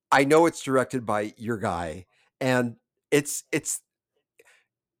 I know it's directed by your guy, and it's it's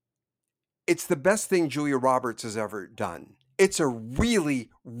it's the best thing Julia Roberts has ever done. It's a really,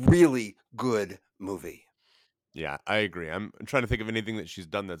 really good movie. Yeah, I agree. I'm trying to think of anything that she's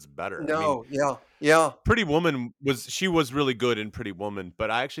done that's better. I mean, No, yeah, yeah. Pretty Woman was really good in Pretty Woman,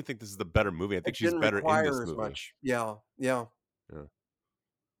 but I actually think this is the better movie. I think It she's didn't better in require this as movie. much. Yeah, yeah. Yeah.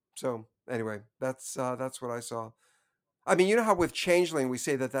 So, anyway, that's what I saw. I mean, you know how with Changeling, we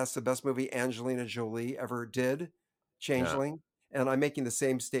say that that's the best movie Angelina Jolie ever did? Yeah. Changeling? And I'm making the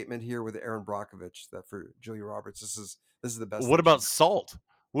same statement here with Aaron Brockovich that for Julia Roberts, this is the best What thing about she's Salt?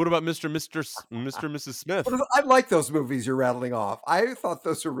 What about Mr. and Mrs. But Smith? I like those movies you're rattling off. I thought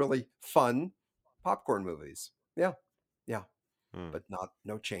those were really fun popcorn movies. Yeah, yeah, Hmm. but not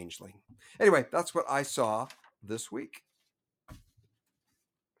no Changeling. Anyway, that's what I saw this week.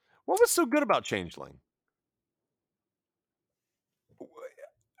 What was so good about Changeling?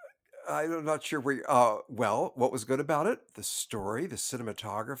 I'm not sure where. Well, what was good about it? The story, the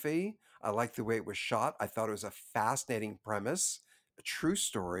cinematography. I liked the way it was shot. I thought it was a fascinating premise, a true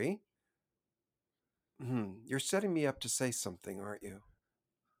story. You're setting me up to say something, aren't you?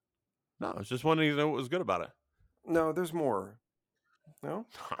 No, I was just wanting to know what was good about it. No, there's more. No,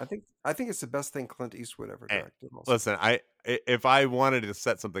 I think it's the best thing Clint Eastwood ever Eh, directed. Also, Listen, if I wanted to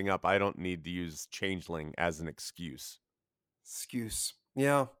set something up, I don't need to use Changeling as an excuse. excuse.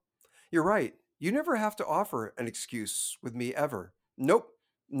 Yeah, you're right. You never have to offer an excuse with me ever. Nope.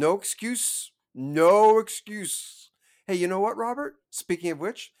 No excuse. No excuse. Hey, you know what, Robert? Speaking of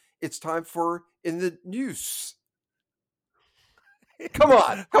which, it's time for In the News. Come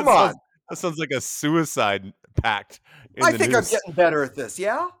on. That Come on. sounds that sounds like a suicide pact in I the think I'm news. getting better at this.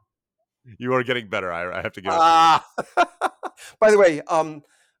 Yeah? You are getting better, I have to give it to you. Ah. By the way,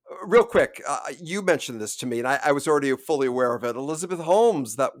 real quick, you mentioned this to me, and I was already fully aware of it. Elizabeth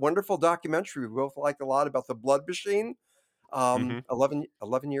Holmes, that wonderful documentary we both liked a lot about the blood machine. Mhm.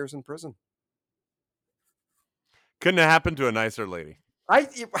 11 years in prison. Couldn't have happened to a nicer lady. I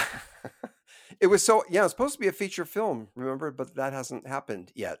it was so yeah, it's supposed to be a feature film, remember, but that hasn't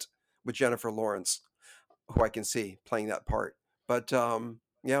happened yet with Jennifer Lawrence, who I can see playing that part. But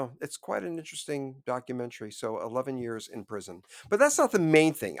yeah, it's quite an interesting documentary. So 11 years in prison. But that's not the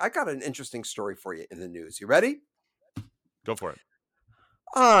main thing. I got an interesting story for you in the news. You ready? Go for it.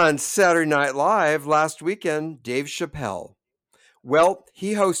 On Saturday Night Live last weekend, Dave Chappelle. Well,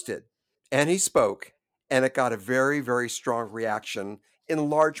 he hosted and he spoke, and it got a very, very strong reaction, in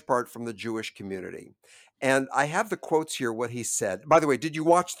large part from the Jewish community. And I have the quotes here, what he said. By the way, did you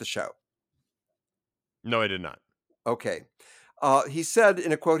watch the show? No, I did not. Okay. He said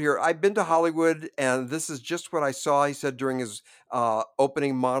in a quote here, I've been to Hollywood, and this is just what I saw. He said during his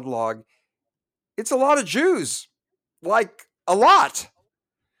opening monologue, it's a lot of Jews, like a lot.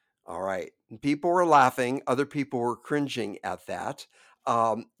 All right. People were laughing. Other people were cringing at that.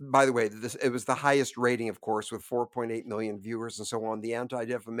 By the way, it was the highest rating, of course, with 4.8 million viewers and so on. The Anti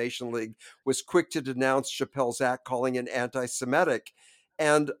Defamation League was quick to denounce Chappelle's act, calling it anti Semitic.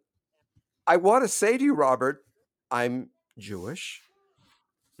 And I want to say to you, Robert, I'm Jewish,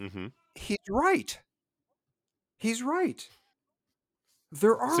 Mhm. he's right. He's right.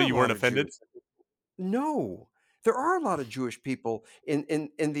 There So are a you lot weren't of offended? Jews. No. There are a lot of Jewish people in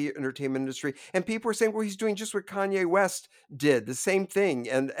the entertainment industry, and people are saying, "Well, he's doing just what Kanye West did, the same thing."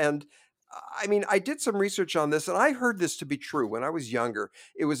 And I mean, I did some research on this, and I heard this to be true when I was younger.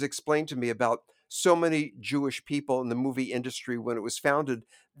 It was explained to me about so many Jewish people in the movie industry when it was founded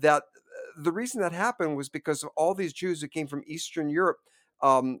that the reason that happened was because of all these Jews who came from Eastern Europe,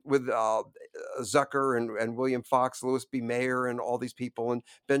 with Zucker and William Fox, Louis B. Mayer, and all these people, and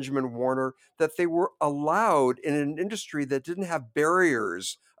Benjamin Warner, that they were allowed in an industry that didn't have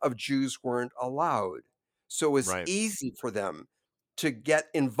barriers of Jews weren't allowed. So it was Right. easy for them to get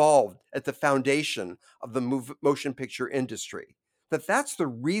involved at the foundation of the motion picture industry. That's the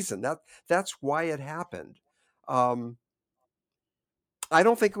reason. That's why it happened. Um, I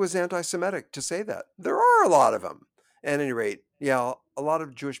don't think it was anti-Semitic to say that. There are a lot of them. At any rate, yeah, a lot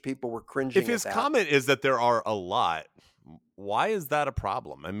of Jewish people were If cringing at his that. comment is that there are a lot, why is that a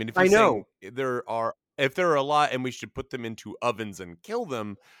problem? I mean, if I he's saying know. if there are a lot and we should put them into ovens and kill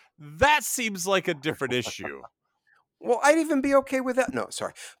them, that seems like a different issue. Well, I'd even be okay with that. No,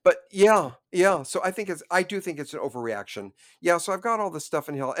 sorry. But yeah, yeah. So I do think it's an overreaction. Yeah. So I've got all this stuff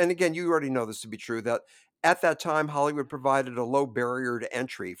in here. And again, you already know this to be true that at that time, Hollywood provided a low barrier to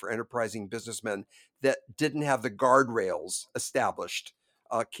entry for enterprising businessmen that didn't have the guardrails established,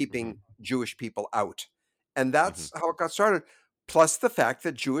 keeping Mhm. Jewish people out. And Mhm. that's how it got started. Plus the fact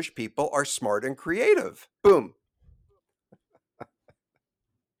that Jewish people are smart and creative. Boom.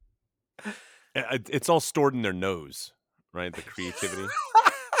 It's all stored in their nose, right? The creativity.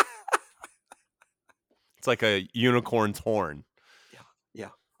 It's like a unicorn's horn. Yeah.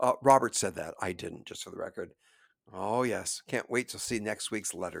 Yeah. Robert said that. I didn't, just for the record. Oh, yes. Can't wait to see next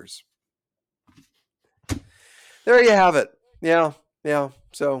week's letters. There you have it. Yeah, yeah.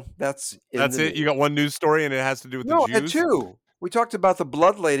 So that's in That's the it? You news. got one news story and it has to do with the No, I had Jews? 2. We talked about the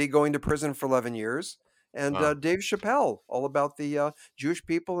blood lady going to prison for 11 years, and Oh, Dave Chappelle, all about the Jewish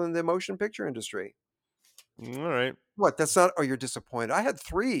people in the motion picture industry. alright. What? That's not. Oh, you're disappointed. I had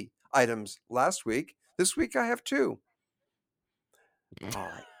 3 items last week. This week I have 2. All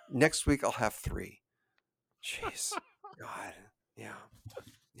right. Next week I'll have 3. Jeez. God. Yeah.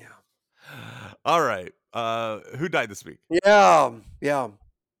 Yeah. Alright, who died this week? Yeah. Yeah.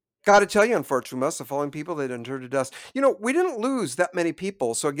 Gotta tell you, unfortunately, most of the following people, they didn't turn to dust. We didn't lose that many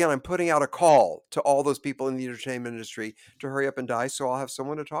people, so again, I'm putting out a call to all those people in the entertainment industry to hurry up and die, so I'll have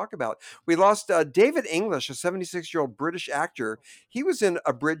someone to talk about. We lost, David English, a 76-year-old British actor. He was in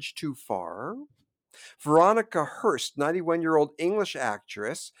A Bridge Too Far. Veronica Hurst, 91-year-old English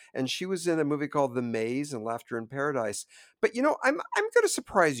actress, and she was in a movie called The Maze and Laughter in Paradise. But I'm going to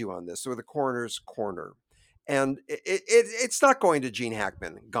surprise you on this with the coroner's corner, and it's not going to Gene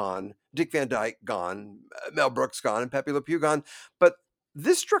Hackman, gone, Dick Van Dyke, gone, Mel Brooks, gone, and Pepe Le Pew, gone. But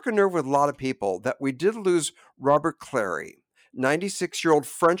this struck a nerve with a lot of people that we did lose Robert Clary. 96-year-old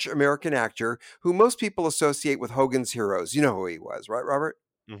French American actor who most people associate with Hogan's Heroes. You know who he was, right, Robert?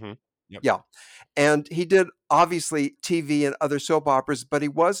 Mhm. Yep. Yeah. And he did obviously TV and other soap operas, but he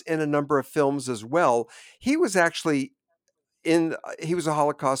was in a number of films as well. He was actually he was a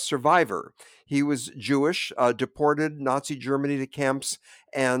Holocaust survivor. He was Jewish, deported Nazi Germany to camps,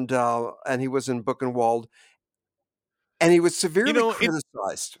 and he was in Buchenwald, and he was You severely know,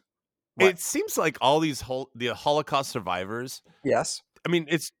 criticized. What? it seems like all these the Holocaust survivors, Yes. I mean,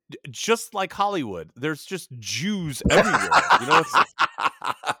 it's just like Hollywood. There's just Jews everywhere,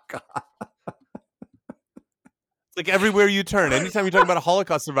 God. it's like everywhere you turn, anytime you talk about a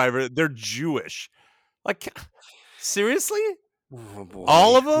Holocaust survivor, they're Jewish. Like, seriously? Oh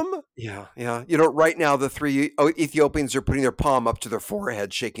All boy. of them? Yeah, yeah. Right now the 3 Ethiopians are putting their palm up to their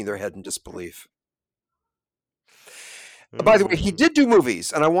forehead, shaking their head in disbelief. By the way, he did do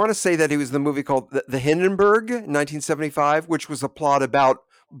movies, and I want to say that he was in the movie called The Hindenburg, 1975, which was a plot about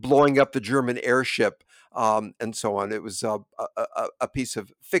blowing up the German airship, and so on. It was a piece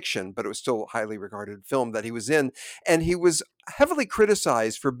of fiction, but it was still a highly regarded film that he was in. And he was heavily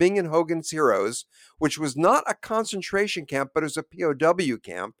criticized for being in Hogan's Heroes, which was not a concentration camp, but it was a POW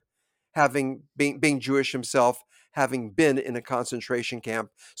camp, having being Jewish himself, having been in a concentration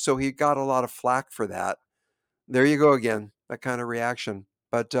camp. So he got a lot of flack for that. There you go again, that kind of reaction.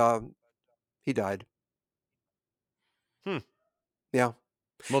 But, he died. Hmm. Yeah.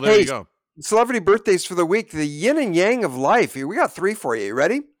 Well, there Hey, you go. celebrity birthdays for the week, the yin and yang of life. Here, we got 3 for you. You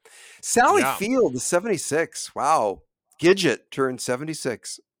ready? Sally Yeah. Field is 76. Wow. Gidget turned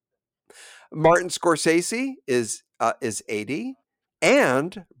 76. Martin Scorsese is 80.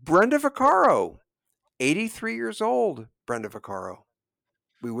 And Brenda Vaccaro, 83 years old, Brenda Vaccaro.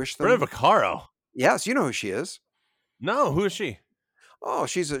 We wish Brenda them Vaccaro? yes, you know who she is. No, who is she? Oh,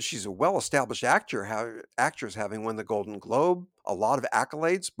 she's a well-established actress, having won the Golden Globe, a lot of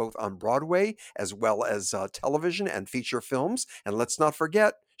accolades, both on Broadway as well as, television and feature films, and let's not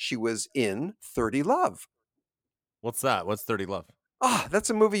forget, she was in 30 Love. What's that? What's 30 Love? Ah, that's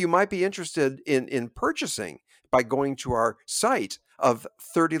a movie you might be interested in purchasing by going to our site of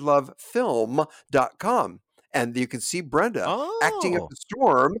 30lovefilm.com, and you can see Brenda acting up Oh. a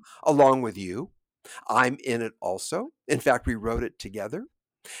storm along with you. I'm in it also. In fact, we wrote it together.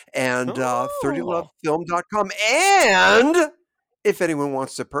 And, Oh. 30lovefilm.com, and if anyone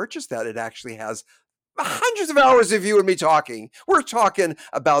wants to purchase that, it actually has hundreds of hours of you and me talking. We're talking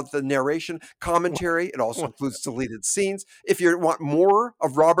about the narration, commentary. It also What? includes deleted scenes. If you want more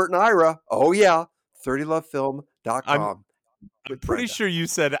of Robert and Ira, oh yeah, I'm 30lovefilm.com I'm with pretty Brenda. sure you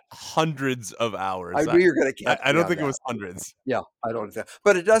said hundreds of I hours. knew you were gonna catch I me don't on think it that. was hundreds. Yeah, I don't know.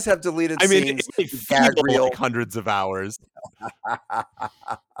 But it does have deleted I mean, it scenes, may the feel gag like reel. hundreds of hours.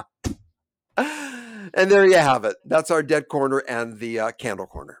 And there you have it. That's our dead corner and the, candle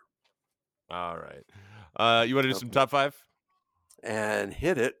corner. All right. You wanna do some Okay. top 5? And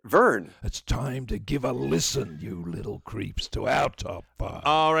hit it. Vern. It's time to give a listen, you little creeps, to our top 5.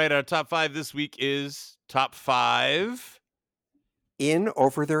 All right, our top 5 this week is top 5 In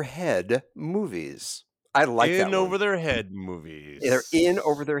over their head movies. I like in that over one. their head They're in movies.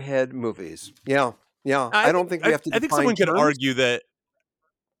 over their head movies. Yeah, yeah. I don't think we have to I think define someone could terms. argue that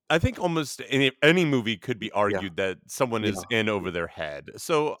I think almost any movie could be Yeah, argued that someone yeah. is in over their head.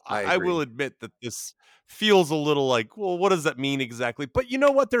 So I I will agree. admit that this feels a little like, well, what does that mean exactly? But you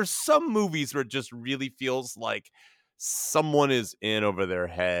know what? There's some movies where it just really feels like someone is in over their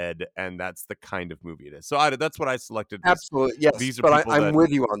head, and that's the kind of movie it is. So that's what I selected. Was Absolutely. Yes, these are but people I'm that, with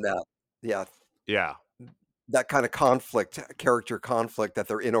you on that. Yeah, yeah, that kind of conflict, character conflict that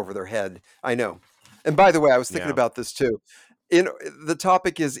they're in over their head. I know. And by the way, I was thinking yeah. about this too. In the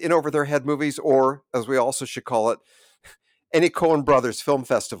topic is in over their head movies, or as we also should call it, any Coen Brothers Film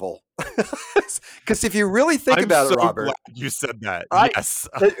Festival. Because if you really think I'm about it, so glad Robert, you said that. I Yes,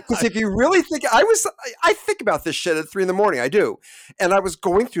 because if you really think I think about this shit at 3 in the morning, I do. And I was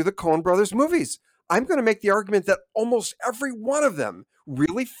going through the Coen Brothers movies. I'm gonna make the argument that almost every one of them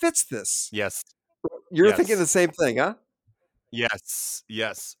really fits this. yes, You're thinking the yes. same thing, huh? Yes,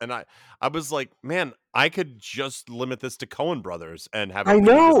 yes, and I was like, "Man, I could just limit this to Coen Brothers and have a I really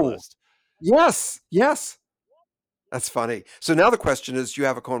good know. list." Yes, yes. That's funny. So now the question is, do you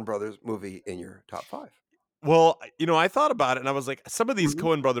have a Coen Brothers movie in your top 5? Well, I thought about it and I was like, some of these Mhm,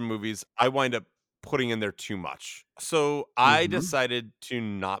 Coen Brother movies, I wind up putting in there too much. So I mhm. decided to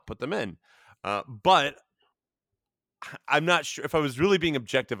not put them in. But I'm not sure if I was really being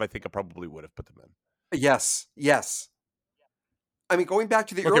objective, I think I probably would have put them in. Yes, yes. I mean, going back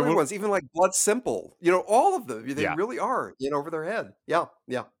to the Okay, earlier well, ones, even like Blood Simple, all of them, they yeah, really are in over their head. Yeah,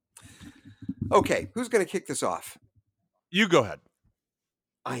 yeah. Okay, who's gonna kick this off? you go ahead.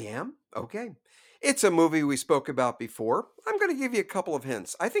 I am? Okay. It's a movie we spoke about before. I'm gonna give you a couple of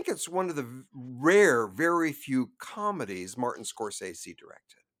hints. I think it's one of the rare, very few comedies Martin Scorsese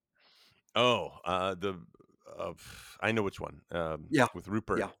directed. Oh, uh, I know which one. Yeah, With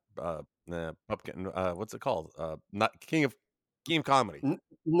Rupert, yeah. Pumpkin. What's it called? Not King of Comedy, N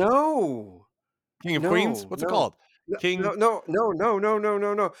no. King of Queens. No, What's it no. called? King.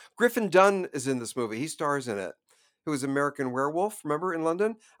 No. Griffin Dunn is in this movie. He stars in it. Who was American Werewolf, remember in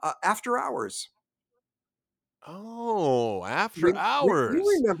London? After Hours. Oh, After You Hours.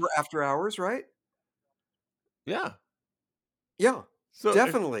 remember After Hours, right? Yeah. Yeah, So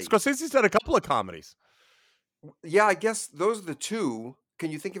definitely. Scorsese's done a couple of comedies. Yeah, I guess those are the 2. Can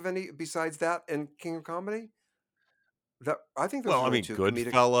you think of any besides that and King of Comedy? That I think those Well, are I the only mean, 2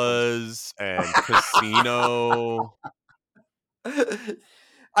 comedic ones. Goodfellas and Casino.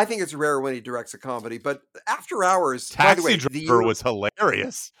 I think it's rare when he directs a comedy, but After Hours, by the Taxi way, Driver was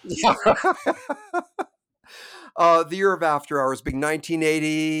hilarious. yeah. The year of After Hours being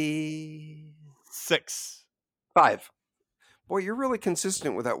 1985. 6. Boy, you're really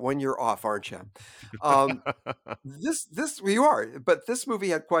consistent with that 1 year off, aren't you? Um, this well, you are, but this movie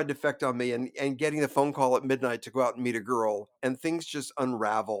had quite an effect on me, and getting the phone call at midnight to go out and meet a girl, and things just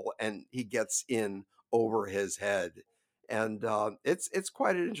unravel, and he gets in over his head, and it's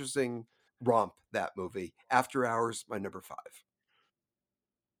quite an interesting romp, that movie. After Hours, my number 5.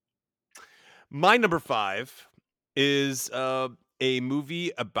 My number 5 is, a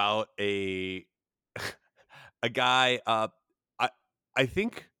movie about a a guy, I I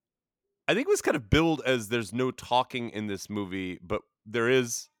think I think it was kind of billed as there's no talking in this movie, but there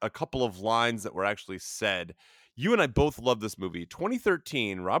is a couple of lines that were actually said. You and I both love this movie.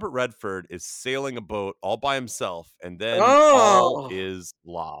 2013, Robert Redford is sailing a boat all by himself, and then all Oh, is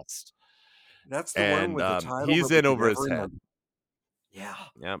lost. that's the one And with the title he's that we in could over his never head. remember. Yeah.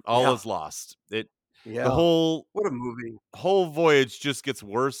 Yeah, all Yeah. is lost. The Yeah. whole What a movie. voyage just gets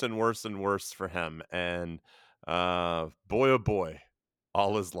worse and worse and worse for him. And boy, oh boy,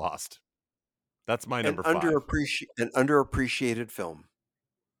 all is lost. That's my number five. An underappreciated film.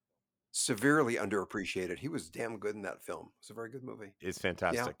 Severely underappreciated. He was damn good in that film. It's a very good movie. Is Yeah.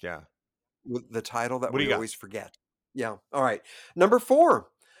 fantastic. Yeah. With the title that What do we you got? always forget. Yeah. All right. Number 4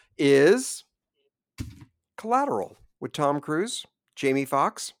 is Collateral with Tom Cruise, Jamie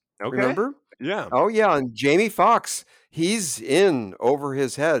Foxx. Okay. Remember? Yeah. Oh, yeah, and Jamie Foxx, he's in over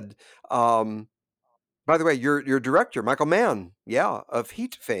his head. By the way, your director, Michael Mann, yeah, of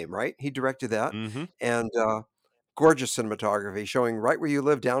Heat fame, right? He directed that, Hmm. and, gorgeous cinematography showing right where you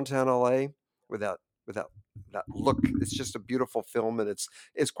live, downtown LA with that look. It's just a beautiful film, and it's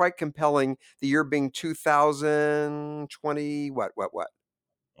quite compelling. The year being 2020 what? Oh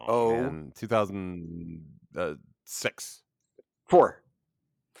Oh, man, 2006. 4.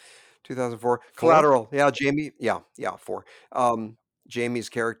 2004. Four. Collateral. Yeah, Jamie. Yeah, yeah, 4. Jamie's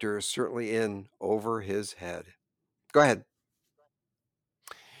character is certainly in over his head. Go ahead.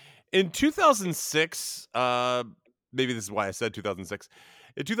 In 2006, maybe this is why I said 2006.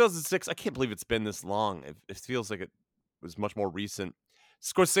 In 2006, I can't believe it's been this long. It feels like it was much more recent.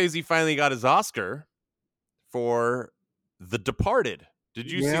 Scorsese finally got his Oscar for The Departed.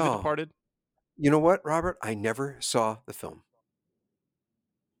 Did you see The Yeah. Departed? You know what, Robert? I never saw the film.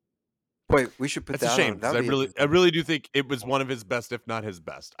 Boy, we should put It's a that shame on. because That'd be I interesting. really do think it was one of his best, if not his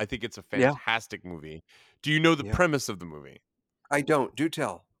best. I think it's a Yeah, fantastic movie. Do you know the yeah. premise of the movie? I don't. Do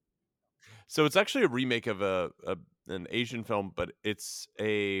tell. So it's actually a remake of an Asian film, but it's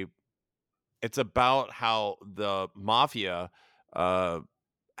about how the mafia uh,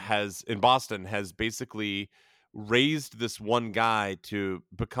 has in Boston has basically raised this one guy to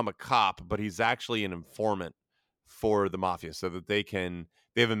become a cop, but he's actually an informant for the mafia, so that they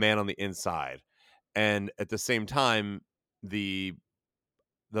have a man on the inside, and at the same time, the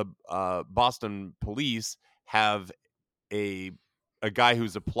Boston police have a guy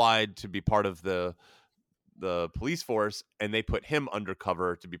who's applied to be part of the police force, and they put him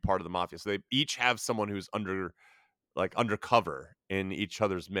undercover to be part of the mafia. So they each have someone who's undercover in each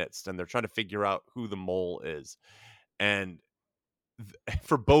other's midst, and they're trying to figure out who the mole is. And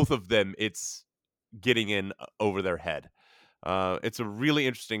for both of them, it's getting in over their head. It's a really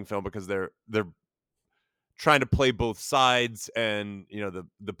interesting film because they're trying to play both sides, and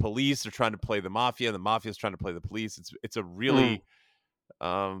the police are trying to play the mafia, and the mafia is trying to play the police.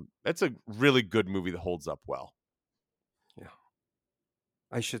 Mm, It's a really good movie that holds up well. yeah,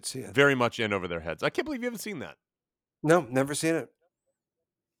 I should see it. Very much in over their heads. I can't believe you haven't seen that. No, never seen it.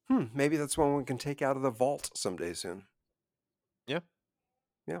 Maybe that's one we can take out of the vault someday soon. Yeah.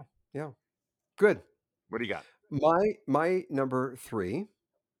 Yeah, yeah. Good. What do you got? My number 3,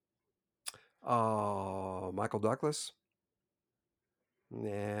 Michael Douglas,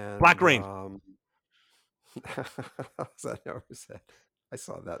 Black and, Rain. as I never said, I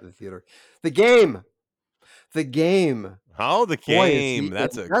saw that in the theater. The Game. The Game. Oh, The Boy, is Game. he in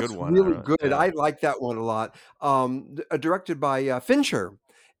That's a good that's one, really Ira. good. Yeah. I like that one a lot. Directed by, Fincher,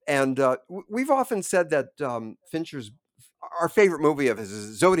 and, we've often said that, Fincher's our favorite movie of his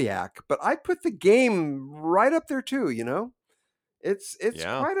is Zodiac, but I put The Game right up there too, you know? It's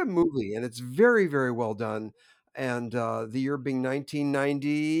Yeah. quite a movie, and it's very, very well done, and, the year being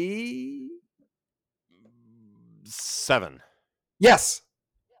 1990. 7. Yes!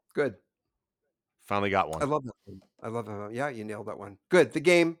 Good. Finally got I one. love that one. I love that one. Yeah, you nailed that one. Good. The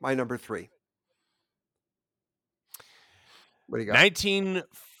Game, my number 3. What do you got?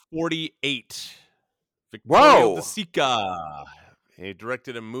 1948. Victorio De Whoa! Sica. He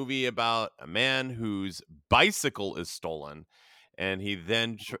directed a movie about a man whose bicycle is stolen, and he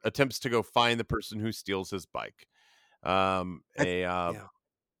then attempts to go find the person who steals his bike. Um, I a uh, Yeah.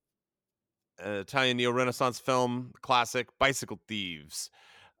 an Italian neo Renaissance film classic, Bicycle Thieves.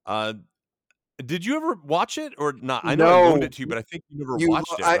 Uh, did you ever watch it or not? I know I loaned No, it to you, but I think you never you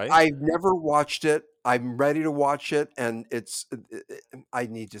watched it, right? I've never watched it. I'm ready to watch it, and I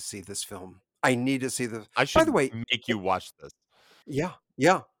need to see this film. I need to see the I By the should way, make it you watch this. yeah,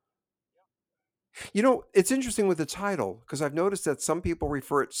 yeah. You know, it's interesting with the title because I've noticed that some people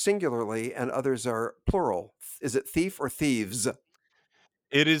refer it singularly and others are plural. Is it thief or thieves?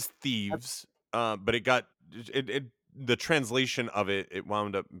 It is That's Thieves, but the translation of it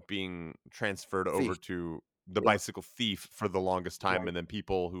wound up being transferred over thief. to the Yeah. bicycle thief for the longest time, Right. and then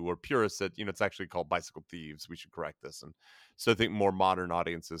people who were purists said, it's actually called bicycle thieves. We should correct this, and so I think more modern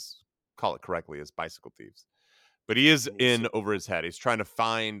audiences call it correctly as bicycle thieves. But he is And he's in over his head. He's trying to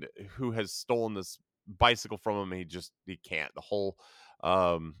find who has stolen this bicycle from him. And he can't. The whole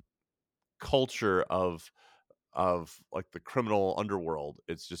um, culture of like the criminal underworld,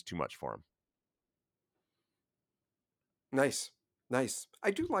 it's just too much for him. nice. Nice.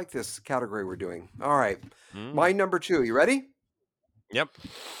 I do like this category we're doing. All right. Mm. My number 2. You ready? Yep.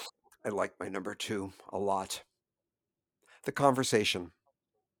 I like my number 2 a lot. The Conversation.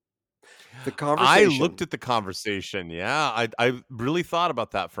 The I looked Conversation. at the conversation. Yeah, I really thought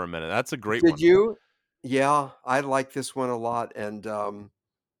about that for a minute. That's a great Did one. you? Yeah, I like this one a lot, and,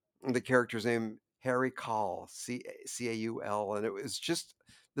 the character's name, Harry Caul, Caul, and it was just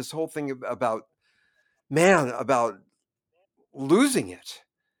this whole thing about man, about losing it,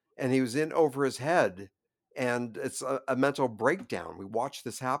 and he was in over his head, and it's a mental breakdown. We watched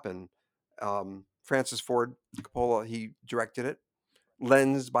this happen. Francis Ford Coppola, he directed it.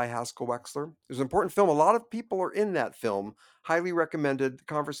 Lensed by Haskell Wexler. It was an important film. A lot of people are in that film. Highly recommended. The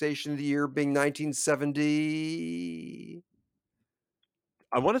Conversation of the year being 1970.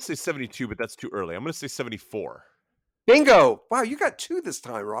 I want to say 72, but that's too early. I'm going to say 74. Bingo! Wow, you got 2 this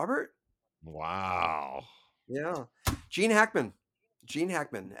time, Robert. Wow. Yeah. Gene Hackman. Gene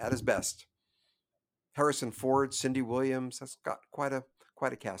Hackman at his best. Harrison Ford, Cindy Williams. That's got quite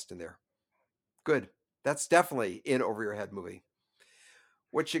a cast in there. Good. That's definitely in over your head movie.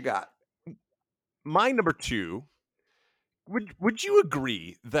 What you got? My number 2, would you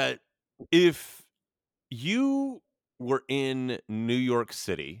agree that if you were in New York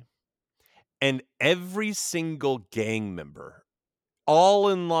City and every single gang member all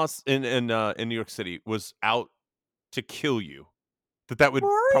in New York City was out to kill you, that would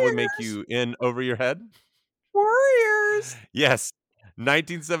probably make Warriors! you in over your head? Warriors! Yes.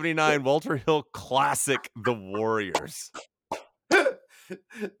 1979 Walter Hill classic, The Warriors.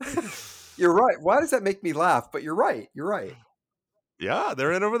 You're right. Why does that make me laugh? But you're right. You're right. Yeah,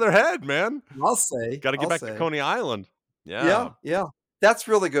 they're in over their head, man. I'll say. Gotta get I'll back to say. Coney Island. Yeah. Yeah, yeah. That's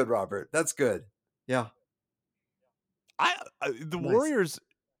really good, Robert. That's good. Yeah. The Nice. Warriors,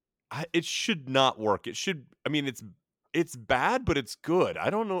 it should not work. It's bad, but it's good. I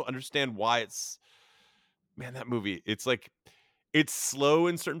don't understand why man, that movie, it's like, it's slow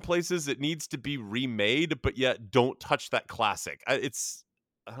in certain places. It needs to be remade, but yet don't touch that classic. I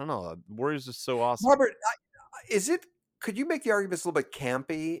don't know. Warriors is so awesome. Robert, is it could you make the argument it's a little bit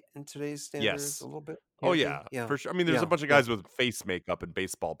campy in today's standards? A Yes. little bit Oh campy? yeah, Yeah. for sure. I mean, there's a Yeah. bunch of Yeah. guys with face makeup and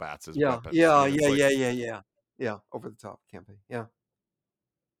baseball bats as Yeah. weapons. I Yeah. mean, it's Yeah. like, Yeah. Yeah. Yeah. Yeah. Over the top campy. Yeah.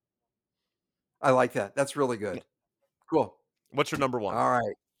 I like that. That's really good. Cool. what's your number one? All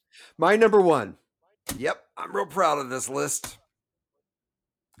right. My number 1. Yep. I'm real proud of this list.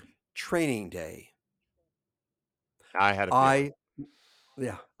 Training Day. I had a feeling. I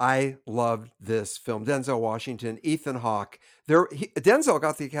Yeah, I loved this film. Denzel Washington, Ethan Hawke. Denzel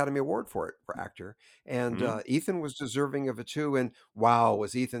got the Academy Award for it for actor, and Mhm. Ethan was deserving of it too. And wow,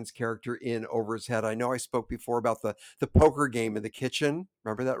 was Ethan's character in over his head? I know I spoke before about the poker game in the kitchen.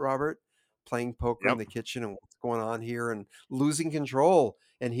 Remember that, Robert? Playing poker in Yep. the kitchen and what's going on here and losing control.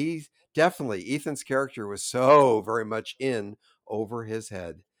 And he definitely Ethan's character was so very much in over his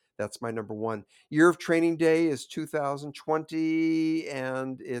head. That's my number 1. Year of Training Day is 2020,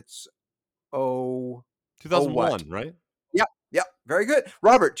 and it's oh what? 2001, right? Yep, yep, very good.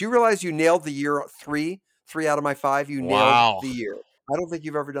 Robert, do you realize you nailed the year 3? 3 out of my 5, you nailed Wow. the year. I don't think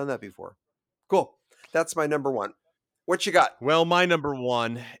you've ever done that before. Cool. That's my number 1. What you got? Well, my number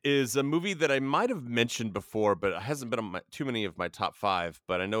 1 is a movie that I might have mentioned before, but it hasn't been on too many of my top 5,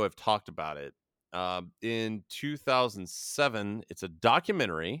 but I know I've talked about it. In 2007, it's a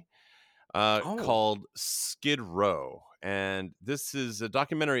documentary Oh, called Skid Row, and this is a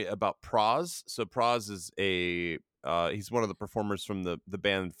documentary about Proz. So Proz is he's one of the performers from the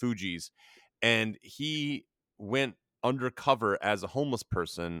band Fugees, and he went undercover as a homeless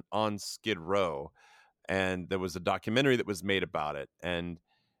person on Skid Row, and there was a documentary that was made about it, and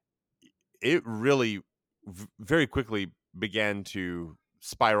it really very quickly began to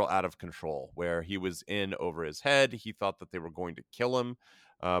spiral out of control where he was in over his head. He thought that they were going to kill him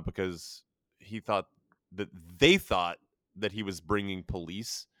because he thought that they thought that he was bringing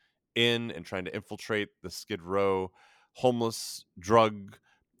police in and trying to infiltrate the Skid Row homeless drug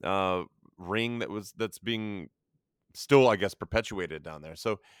uh, ring that's being still, I guess, perpetuated down there.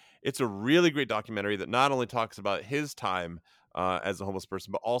 So it's a really great documentary that not only talks about his time as a homeless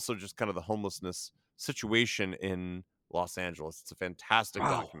person, but also just kind of the homelessness situation in Los Angeles. It's a fantastic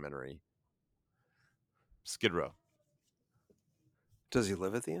wow. documentary. Skid Row. Does he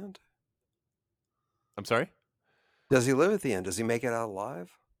live at the end? I'm sorry? Does he live at the end? Does he make it out alive?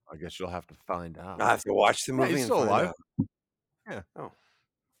 I guess you'll have to find out. I have to watch the Yeah, movie he's and still find alive. out. Yeah. Oh,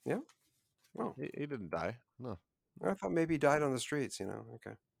 yeah. Oh, He didn't die. No. I thought maybe he died on the streets.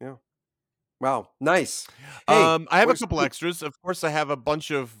 Okay, yeah. Wow, nice. Hey, I have a what's couple extras. Of course, I have a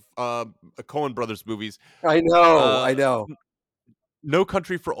bunch of Coen Brothers movies. I know, Uh, I know. No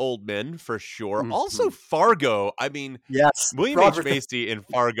Country for Old Men, for sure. Also, Mhm. Fargo. I mean, Yes, William H. Robert. Macy in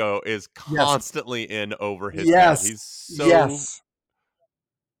Fargo is Yes, constantly in over his head. yes, yes.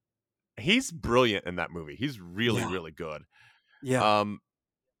 He's brilliant in that movie. He's really, Yeah, really good. yeah. Um,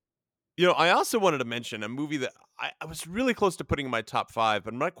 I also wanted to mention a movie that I was really close to putting in my top 5,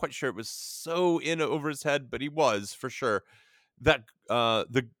 but I'm not quite sure it was so in over his head, but he was for sure. That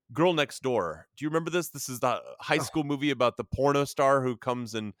The Girl Next Door. Do you remember this? This is the high Oh, school movie about the porno star who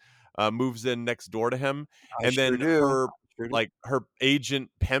comes and moves in next door to him, I and sure then do. her I sure do. her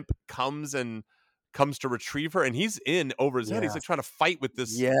agent pimp comes to retrieve her, and he's in over his head. He's like Yes, trying to fight with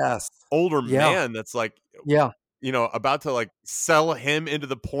this yes. older Yeah, man that's like, yeah. about to like sell him into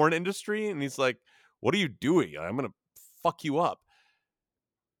the porn industry, and he's like, "What are you doing? I'm gonna fuck you up."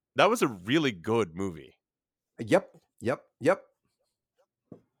 That was a really good movie. Yep, yep, yep.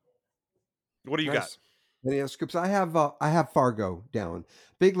 What do you got? Nice. Any other scoops? I have Fargo down.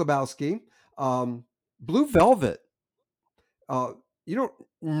 Big Lebowski, Blue Velvet. Uh,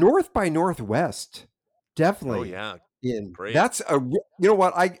 North by Northwest, Oh definitely yeah, in. great. That's you know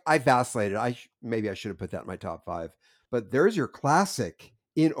what? I vacillated. Maybe I should have put that in my top 5. But there's your classic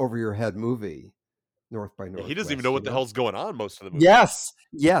in over your head movie, North by Yeah, he doesn't even know Northwest. what the hell's going on most of the movie. Yes,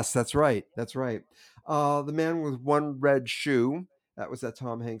 yes, that's right. That's right. The Man with One Red Shoe. That was that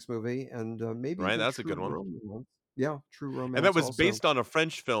Tom Hanks movie, and maybe Right, even that's a True good one. Romance. Yeah, True And that Romance was also. based on a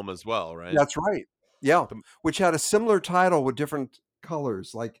French film as well, right? That's right. Yeah, The which had a similar title with different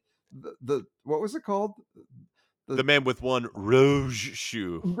colors. Like the what was it called? the The Man with One Rouge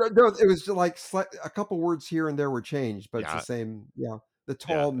Shoe. no, it was like a couple words here and there were changed, but it's the Yeah, same. Yeah, the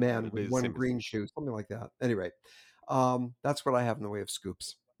yeah, tall man it'd with be the one same as green shoe, something like that. Anyway, that's what I have in the way of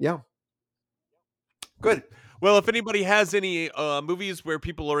scoops. Yeah, good. well, if anybody has any movies where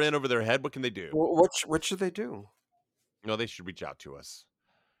people are in over their head, what can they do? What should they do? No, they should reach out to us.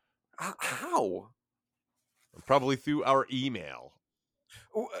 How? Probably through our email,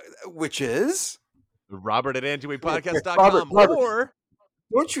 Which is Robert at Robert. antiwaypodcast.com, Robert, or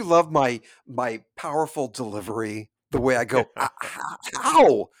don't you love my powerful delivery? The way I go,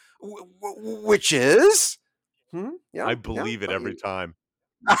 how? Which is? Yeah, I yeah. believe it every time.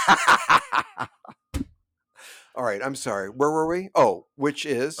 All right, I'm sorry. Where were we? Oh, which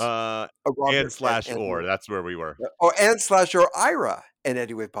is And Robert at slash or, that's where we were. and/or Ira and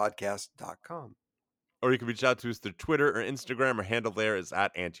anywaypodcast.com. Or you can reach out to us through Twitter or Instagram. Our handle there is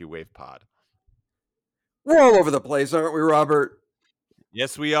at AntiWavePod. We're all over the place, aren't we, Robert?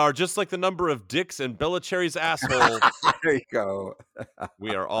 Yes, we are. Just like the number of dicks in Bella Cherry's asshole, There you go.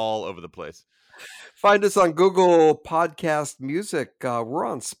 we are all over the place. Find us on Google Podcast Music. We're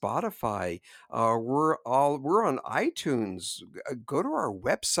on Spotify. We're on iTunes. Go to our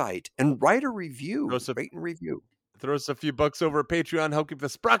website and write a review. Rate and review. Throw us a few bucks over at Patreon. Help keep the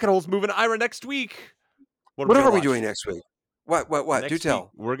sprocket holes moving. Ira, next week. What are we doing next week? What? Next Do tell. week,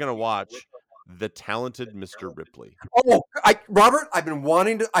 we're going to watch The Talented Mr. Ripley. Oh, Robert, I've been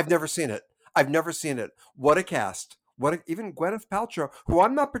wanting to. I've never seen it. What a cast. Even Gwyneth Paltrow, who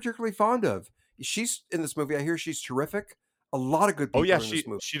I'm not particularly fond of. She's in this movie. I hear she's terrific. A lot of good people in this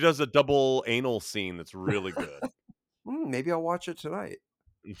movie. She does a double anal scene that's really good. Maybe I'll watch it tonight.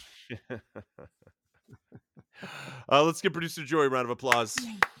 Let's give producer Joey a round of applause.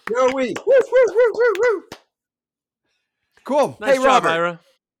 Joey. Woo, woo, woo, woo, woo. Cool. Nice job, Robert. Ira.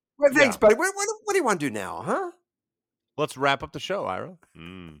 Well, thanks, buddy. What do you want to do now, huh? Let's wrap up the show, Ira.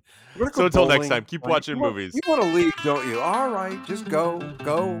 So until next time, keep watching movies. You want to leave, don't you? All right, just go.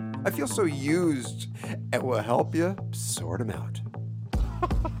 I feel so used, and we'll help you sort them out.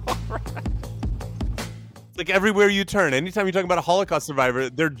 It's like everywhere you turn, anytime you talk about a Holocaust survivor,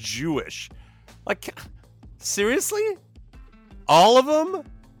 they're Jewish. Like, seriously? All of them?